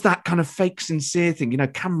he does that kind of fake sincere thing.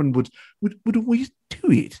 Cameron would always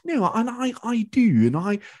do it. No, and I do. And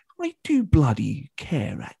I do bloody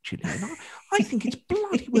care, actually. And I think it's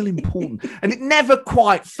bloody well important. And it never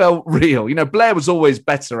quite felt real. Blair was always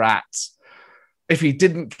better at, if he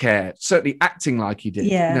didn't care, certainly acting like he did.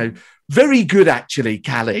 Yeah. Very good, actually,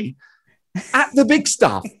 Cally, at the big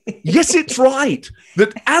stuff. Yes, it's right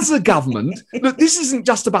that as a government, look, this isn't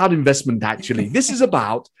just about investment, actually. This is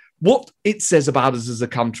about what it says about us as a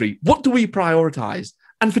country. What do we prioritise?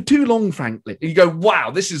 And for too long, frankly, you go,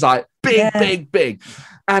 wow, this is like big.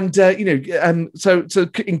 And, so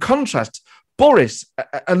in contrast, Boris,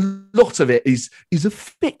 a lot of it is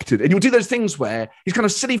affected. And you'll do those things where he's kind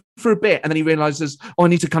of silly for a bit and then he realises, I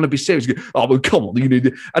need to kind of be serious. You go, oh, well, come on.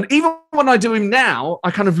 And even when I do him now,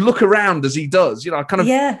 I kind of look around as he does. I kind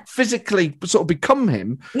of physically sort of become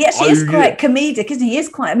him. He actually is quite comedic, isn't he? He is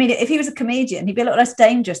quite. I mean, if he was a comedian, he'd be a lot less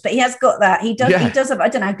dangerous. But he has got that. He does. He does have. I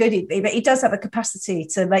don't know how good he'd be, but he does have a capacity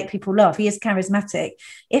to make people laugh. He is charismatic,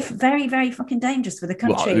 if very, very fucking dangerous for the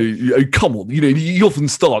country. Well, come on, he often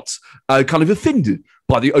starts kind of offended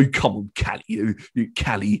by the come on,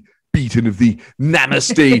 Cally Beaton of the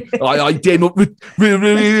Namaste. I dare not repeat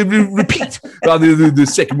the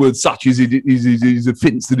second word, such as it is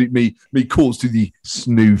offence that it may cause to the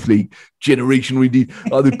snowflake generation, or indeed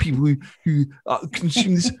the people who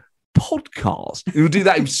consume this podcast. He'll do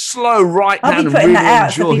that in slow, right down, I'll be and putting really that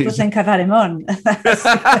out so enjoy people think I've had him on.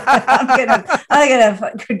 I'm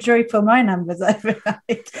gonna quadruple my numbers overnight.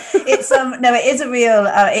 It's no, it is a real.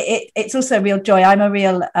 It's also a real joy. I'm a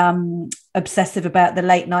real obsessive about the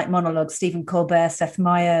late night monologues. Stephen Colbert, Seth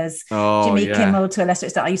Meyers, Jimmy Kimmel to a lesser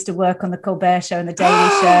extent. I used to work on the Colbert Show and the Daily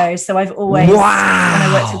Show, so I've always when I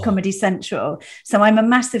worked with Comedy Central. So I'm a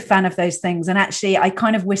massive fan of those things, and actually, I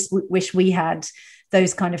kind of wish we had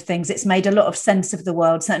those kind of things. It's made a lot of sense of the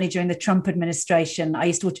world. Certainly during the Trump administration, I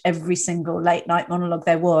used to watch every single late night monologue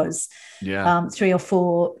there was, 3 or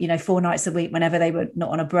 4, 4 nights a week whenever they were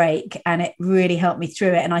not on a break. And it really helped me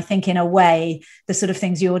through it. And I think in a way, the sort of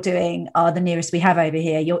things you're doing are the nearest we have over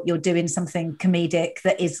here. You're doing something comedic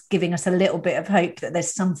that is giving us a little bit of hope that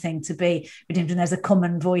there's something to be redeemed, and there's a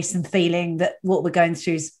common voice and feeling that what we're going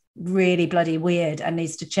through is really bloody weird and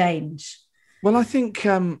needs to change. Well, I think,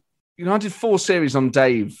 I did 4 series on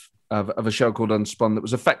Dave of a show called Unspun that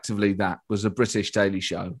was effectively was a British daily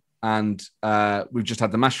show. And we've just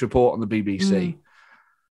had the MASH report on the BBC.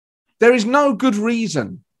 There is no good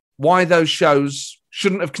reason why those shows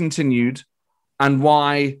shouldn't have continued, and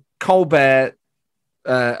why Colbert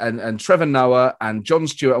and Trevor Noah and Jon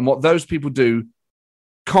Stewart and what those people do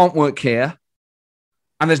can't work here.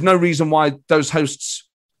 And there's no reason why those hosts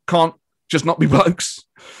can't just not be blokes.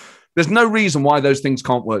 There's no reason why those things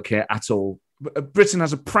can't work here at all. Britain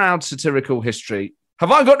has a proud satirical history.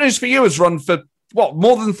 Have I got news for you? Has run for,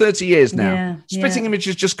 more than 30 years now. Spitting Image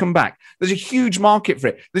has just come back. There's a huge market for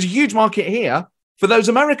it. There's a huge market here for those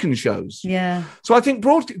American shows. Yeah. So I think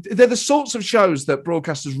they're the sorts of shows that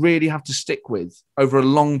broadcasters really have to stick with over a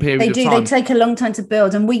long period of time. They take a long time to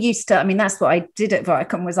build. And we used to, that's what I did at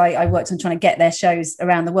Viacom, was I worked on trying to get their shows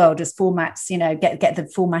around the world as formats, get the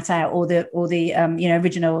format out, or the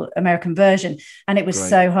original American version. And it was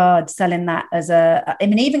so hard selling that as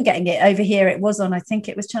even getting it over here. It was on, I think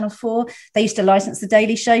it was Channel 4. They used to license the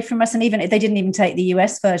Daily Show from us. And even they didn't even take the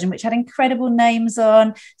US version, which had incredible names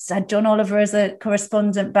on. So had John Oliver as a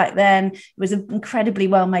correspondent back then. It was an incredibly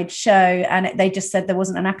well-made show, and they just said there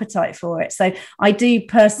wasn't an appetite for it. So I do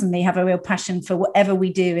personally have a real passion for whatever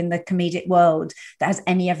we do in the comedic world that has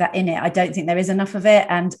any of that in it. I don't think there is enough of it,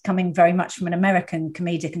 and coming very much from an American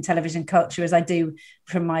comedic and television culture as I do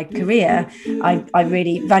from my career, I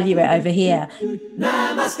really value it over here.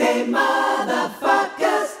 Namaste,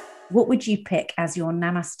 motherfuckers. What would you pick as your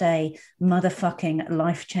namaste motherfucking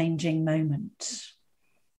life-changing moment?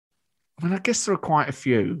 I guess there are quite a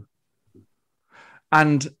few.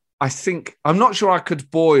 And I think, I'm not sure I could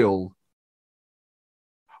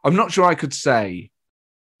say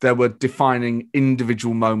there were defining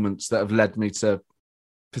individual moments that have led me to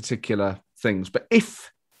particular things. But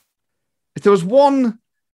if there was one,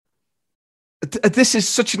 this is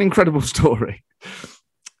such an incredible story.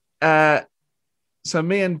 So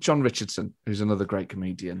me and John Richardson, who's another great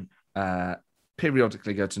comedian,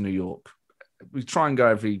 periodically go to New York. We try and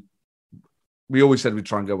go we always said we'd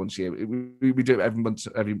try and go once a year. We do it every month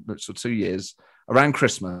or 2 years around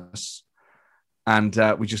Christmas. And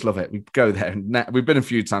we just love it. We go there. And we've been a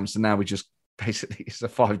few times. So now we just basically, it's a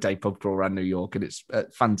 5-day pub crawl around New York. And it's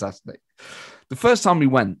fantastic. The first time we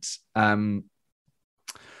went,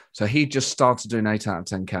 so he just started doing 8 out of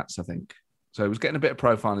 10 cats, I think. So he was getting a bit of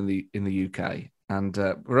profile in the UK. And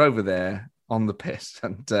we're over there on the piss.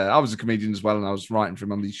 And I was a comedian as well. And I was writing for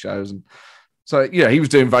him on these shows. And so, he was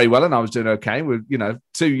doing very well and I was doing okay. We're,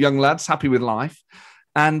 2 young lads, happy with life.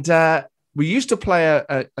 And we used to play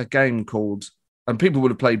a game called, and people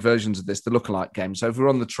would have played versions of this, the lookalike game. So if we were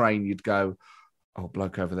on the train, you'd go, oh,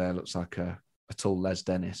 bloke over there looks like a tall Les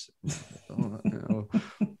Dennis.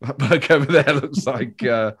 That bloke over there looks like,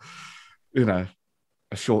 a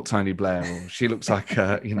short Tony Blair, or she looks like,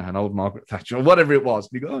 an old Margaret Thatcher, or whatever it was.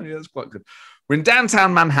 And you go, oh, yeah, that's quite good. We're in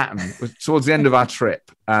downtown Manhattan towards the end of our trip.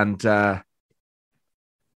 And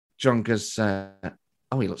John goes,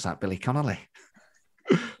 oh, he looks like Billy Connolly.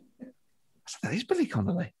 I said, that is Billy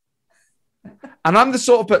Connolly. And I'm the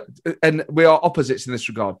sort of, and we are opposites in this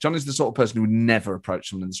regard. John is the sort of person who would never approach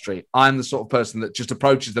someone in the street. I'm the sort of person that just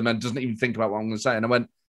approaches them and doesn't even think about what I'm going to say. And I went,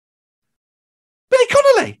 Billy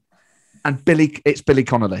Connolly. And it's Billy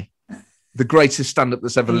Connolly, the greatest stand-up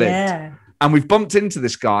that's ever lived. Yeah. And we've bumped into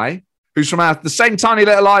this guy who's from the same tiny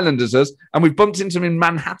little island as us, and we've bumped into him in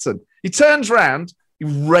Manhattan. He turns around,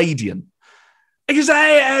 he's radiant. He goes,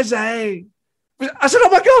 hey. I said, oh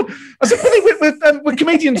my God. I said, Billy, we're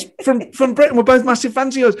comedians from Britain. We're both massive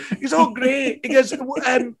fans of yours. He goes, oh, great. He goes, what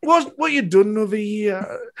are you doing over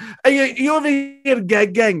here? Are you over here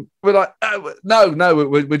gagging? We're like, no,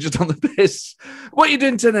 we're just on the piss. What are you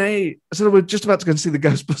doing tonight? I said, we're just about to go and see the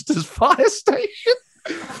Ghostbusters fire station.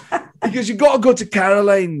 He goes, you've got to go to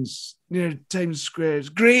Caroline's near Times Square. It's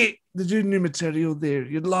great. They're doing new material there.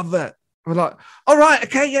 You'd love it. We're like, all right,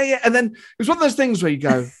 okay, yeah. And then it was one of those things where you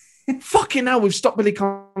go, fucking hell, we've stopped Billy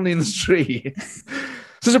Connolly in the street.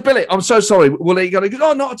 So I said, Billy, I'm so sorry. We'll let you go. He goes,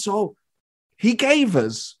 oh, not at all. He gave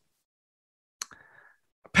us,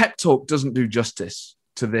 pep talk doesn't do justice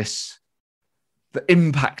to this, the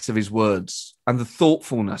impact of his words and the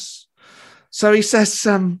thoughtfulness. So he says,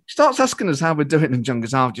 starts asking us how we're doing, and John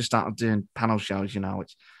goes, I've just started doing panel shows, you know.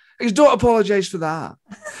 He goes, don't apologise for that.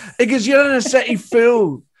 He goes, you're in a city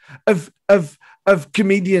full of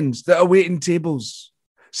comedians that are waiting tables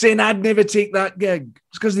saying, I'd never take that gig.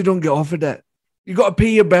 It's because they don't get offered it. You got to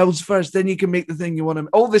pay your bills first, then you can make the thing you want to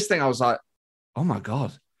make. All this thing, I was like, oh my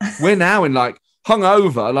God. We're now in like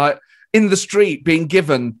hungover, like in the street being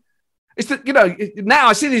given. It's that, you know, now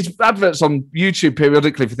I see these adverts on YouTube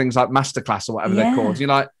periodically for things like Masterclass or whatever they're called. You're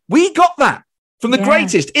like, we got that from the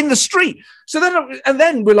greatest in the street. So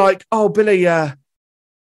then we're like, oh, Billy, we'll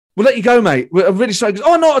let you go, mate. I'm really sorry. He goes,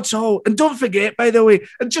 oh, not at all. And don't forget, by the way,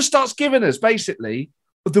 and just starts giving us basically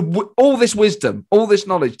all this wisdom, all this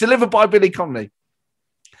knowledge delivered by Billy Connolly.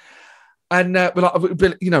 And we're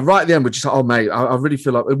like, you know, right at the end, we're just like, oh, mate, I really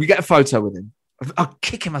feel like we get a photo with him. I'm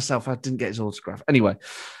kicking myself. I didn't get his autograph. Anyway,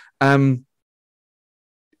 we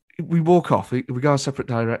walk off. We go our separate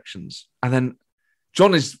directions. And then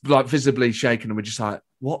John is like visibly shaken, and we're just like,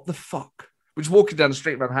 what the fuck? We're just walking down the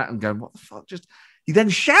street of Manhattan going, what the fuck? He then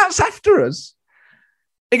shouts after us.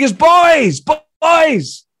 He goes, boys,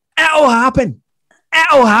 it'll happen.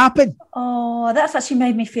 It'll happen. Oh, that's actually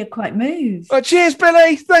made me feel quite moved. Oh, cheers,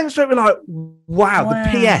 Billy. Thanks for it. We're like, wow,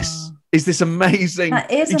 the PS is this amazing. That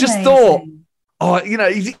is he just amazing. thought, oh, you know,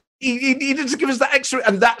 he didn't give us that extra.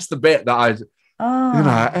 And that's the bit that you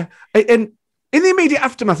know, and in the immediate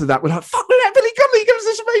aftermath of that, we're like, fuck, we let Billy Connolly give us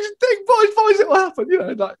this amazing thing. Boys, it will happen. You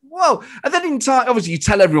know, like, whoa. And then obviously you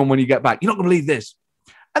tell everyone when you get back, you're not going to believe this.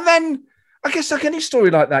 And then I guess like any story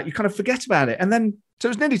like that, you kind of forget about it. And then, so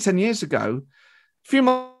it was nearly 10 years ago, a few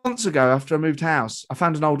months ago after I moved house, I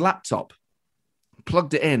found an old laptop,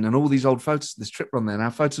 plugged it in, and all these old photos of this trip were on there.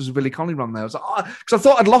 Now photos of Billy Connolly were on there. I was like, oh, because I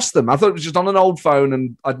thought I'd lost them. I thought it was just on an old phone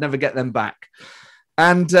and I'd never get them back.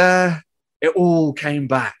 And it all came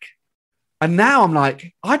back. And now I'm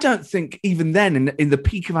like, I don't think even then, in the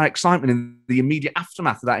peak of our excitement, in the immediate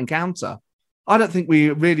aftermath of that encounter, I don't think we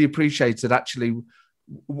really appreciated actually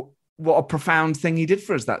what a profound thing he did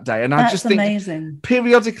for us that day. And I just think amazing.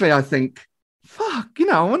 Periodically, I think, fuck, you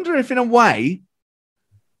know, I wonder if in a way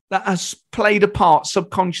that has played a part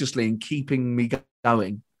subconsciously in keeping me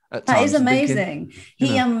going. That is amazing.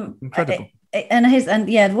 Thinking, incredible.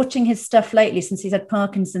 Watching his stuff lately since he's had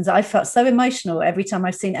Parkinson's, I felt so emotional every time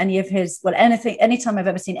I've seen any of his, anytime I've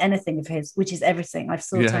ever seen anything of his, which is everything. I've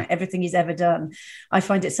sought out everything he's ever done. I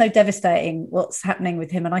find it so devastating what's happening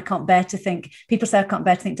with him, and I can't bear to think, people say I can't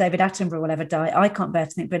bear to think David Attenborough will ever die. I can't bear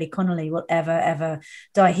to think Billy Connolly will ever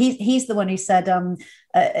die. He's the one who said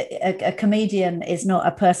a comedian is not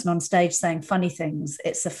a person on stage saying funny things,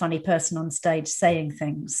 it's a funny person on stage saying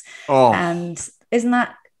things. And isn't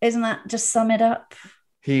that just sum it up?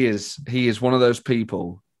 He is one of those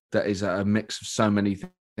people that is a mix of so many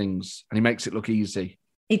things, and he makes it look easy.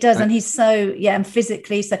 He does, and he's so and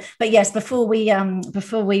physically so. But yes, before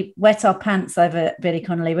we wet our pants over Billy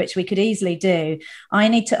Connolly, which we could easily do, I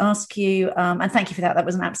need to ask you, and thank you for that. That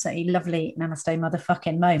was an absolutely lovely Namaste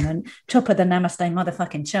motherfucking moment, top of the Namaste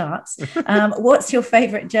motherfucking charts. What's your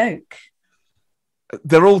favourite joke?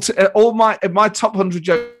 They're all my top 100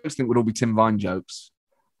 jokes. I think would all be Tim Vine jokes.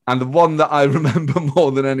 And the one that I remember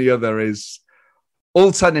more than any other is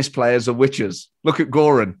all tennis players are witches. Look at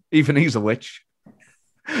Goran. Even he's a witch.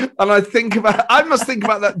 And I must think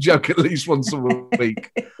about that joke at least once a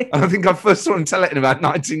week. And I think I first saw him tell it in about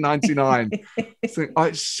 1999. I think, oh,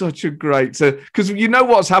 it's such a great, because you know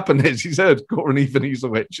what's happened is he's heard Goran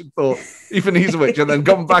Ivanisevic and thought Ivanisevic and then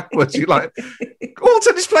gone backwards. You're like, all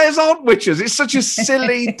tennis players aren't witches. It's such a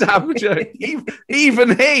silly damn joke.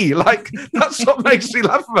 Even he, like, that's what makes me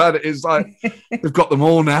laugh about it, is like, they've got them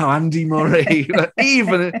all now, Andy Murray, like,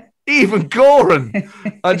 even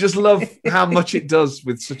Goran. I just love how much it does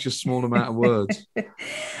with such a small amount of words.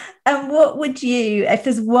 And what would you, if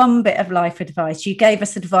there's one bit of life advice, you gave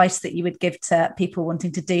us advice that you would give to people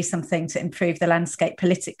wanting to do something to improve the landscape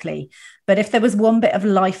politically, but if there was one bit of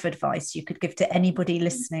life advice you could give to anybody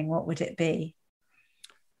listening, what would it be?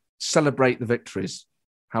 Celebrate the victories,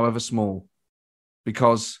 however small,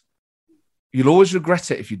 because you'll always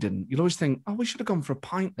regret it if you didn't. You'll always think, oh, we should have gone for a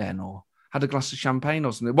pint then, or had a glass of champagne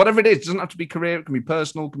or something. Whatever it is, it doesn't have to be career, it can be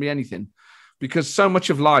personal, it can be anything. Because so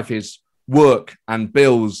much of life is work and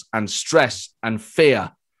bills and stress and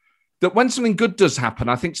fear, that when something good does happen,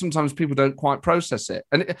 I think sometimes people don't quite process it.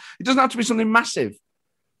 And it doesn't have to be something massive,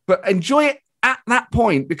 but enjoy it at that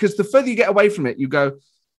point, because the further you get away from it, you go,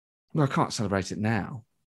 well, I can't celebrate it now.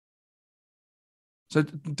 So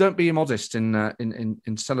don't be immodest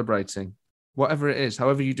in celebrating whatever it is,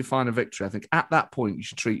 however you define a victory. I think at that point you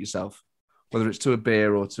should treat yourself, whether it's to a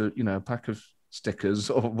beer or to, a pack of stickers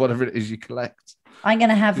or whatever it is you collect. I'm going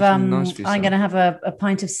to have a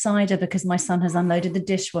pint of cider because my son has unloaded the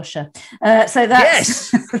dishwasher. So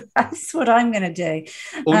that's that's what I'm going to do.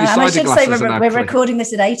 And I should say we're recording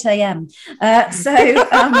this at 8 a.m.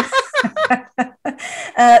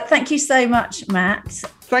 Thank you so much, Matt.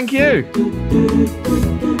 Thank you.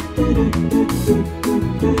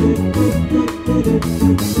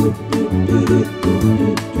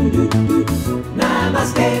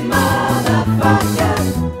 Namaste, motherfucker.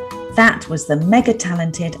 That was the mega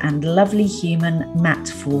talented and lovely human Matt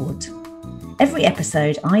Forde. Every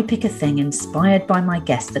episode, I pick a thing inspired by my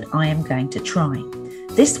guest that I am going to try.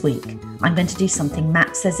 This week, I'm going to do something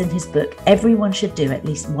Matt says in his book everyone should do at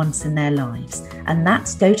least once in their lives, and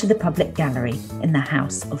that's go to the public gallery in the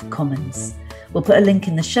House of Commons. We'll put a link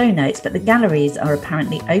in the show notes, but the galleries are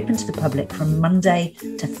apparently open to the public from Monday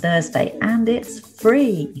to Thursday, and it's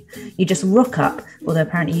free. You just rock up, although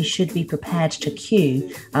apparently you should be prepared to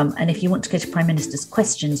queue. And if you want to go to Prime Minister's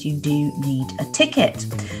questions, you do need a ticket.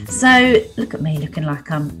 So look at me looking like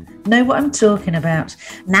know what I'm talking about.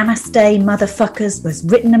 Namaste, Motherfuckers was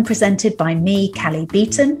written and presented by me, Cally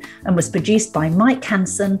Beaton, and was produced by Mike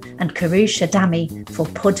Hansen and Karu Shadami for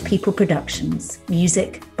Pod People Productions.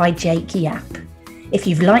 Music by Jake Yap. If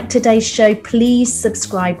you've liked today's show, please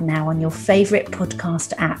subscribe now on your favourite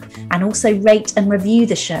podcast app, and also rate and review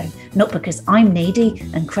the show, not because I'm needy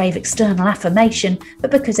and crave external affirmation,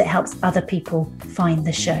 but because it helps other people find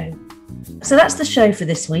the show. So that's the show for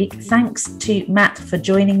this week. Thanks to Matt for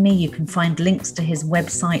joining me. You can find links to his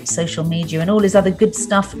website, social media, and all his other good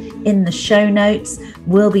stuff in the show notes.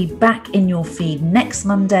 We'll be back in your feed next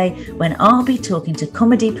Monday when I'll be talking to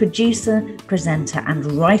comedy producer, presenter, and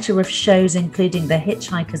writer of shows including The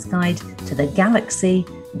Hitchhiker's Guide to the Galaxy,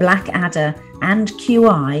 Blackadder, and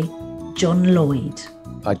QI, John Lloyd.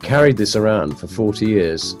 I'd carried this around for 40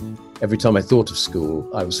 years. Every time I thought of school,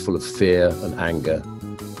 I was full of fear and anger.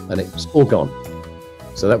 And it was all gone.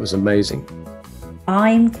 So that was amazing.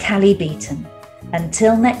 I'm Cally Beaton.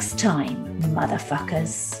 Until next time,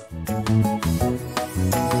 motherfuckers.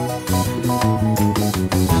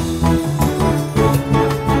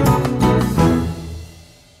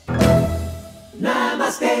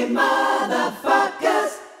 Namaste,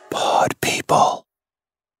 motherfuckers. Pod people.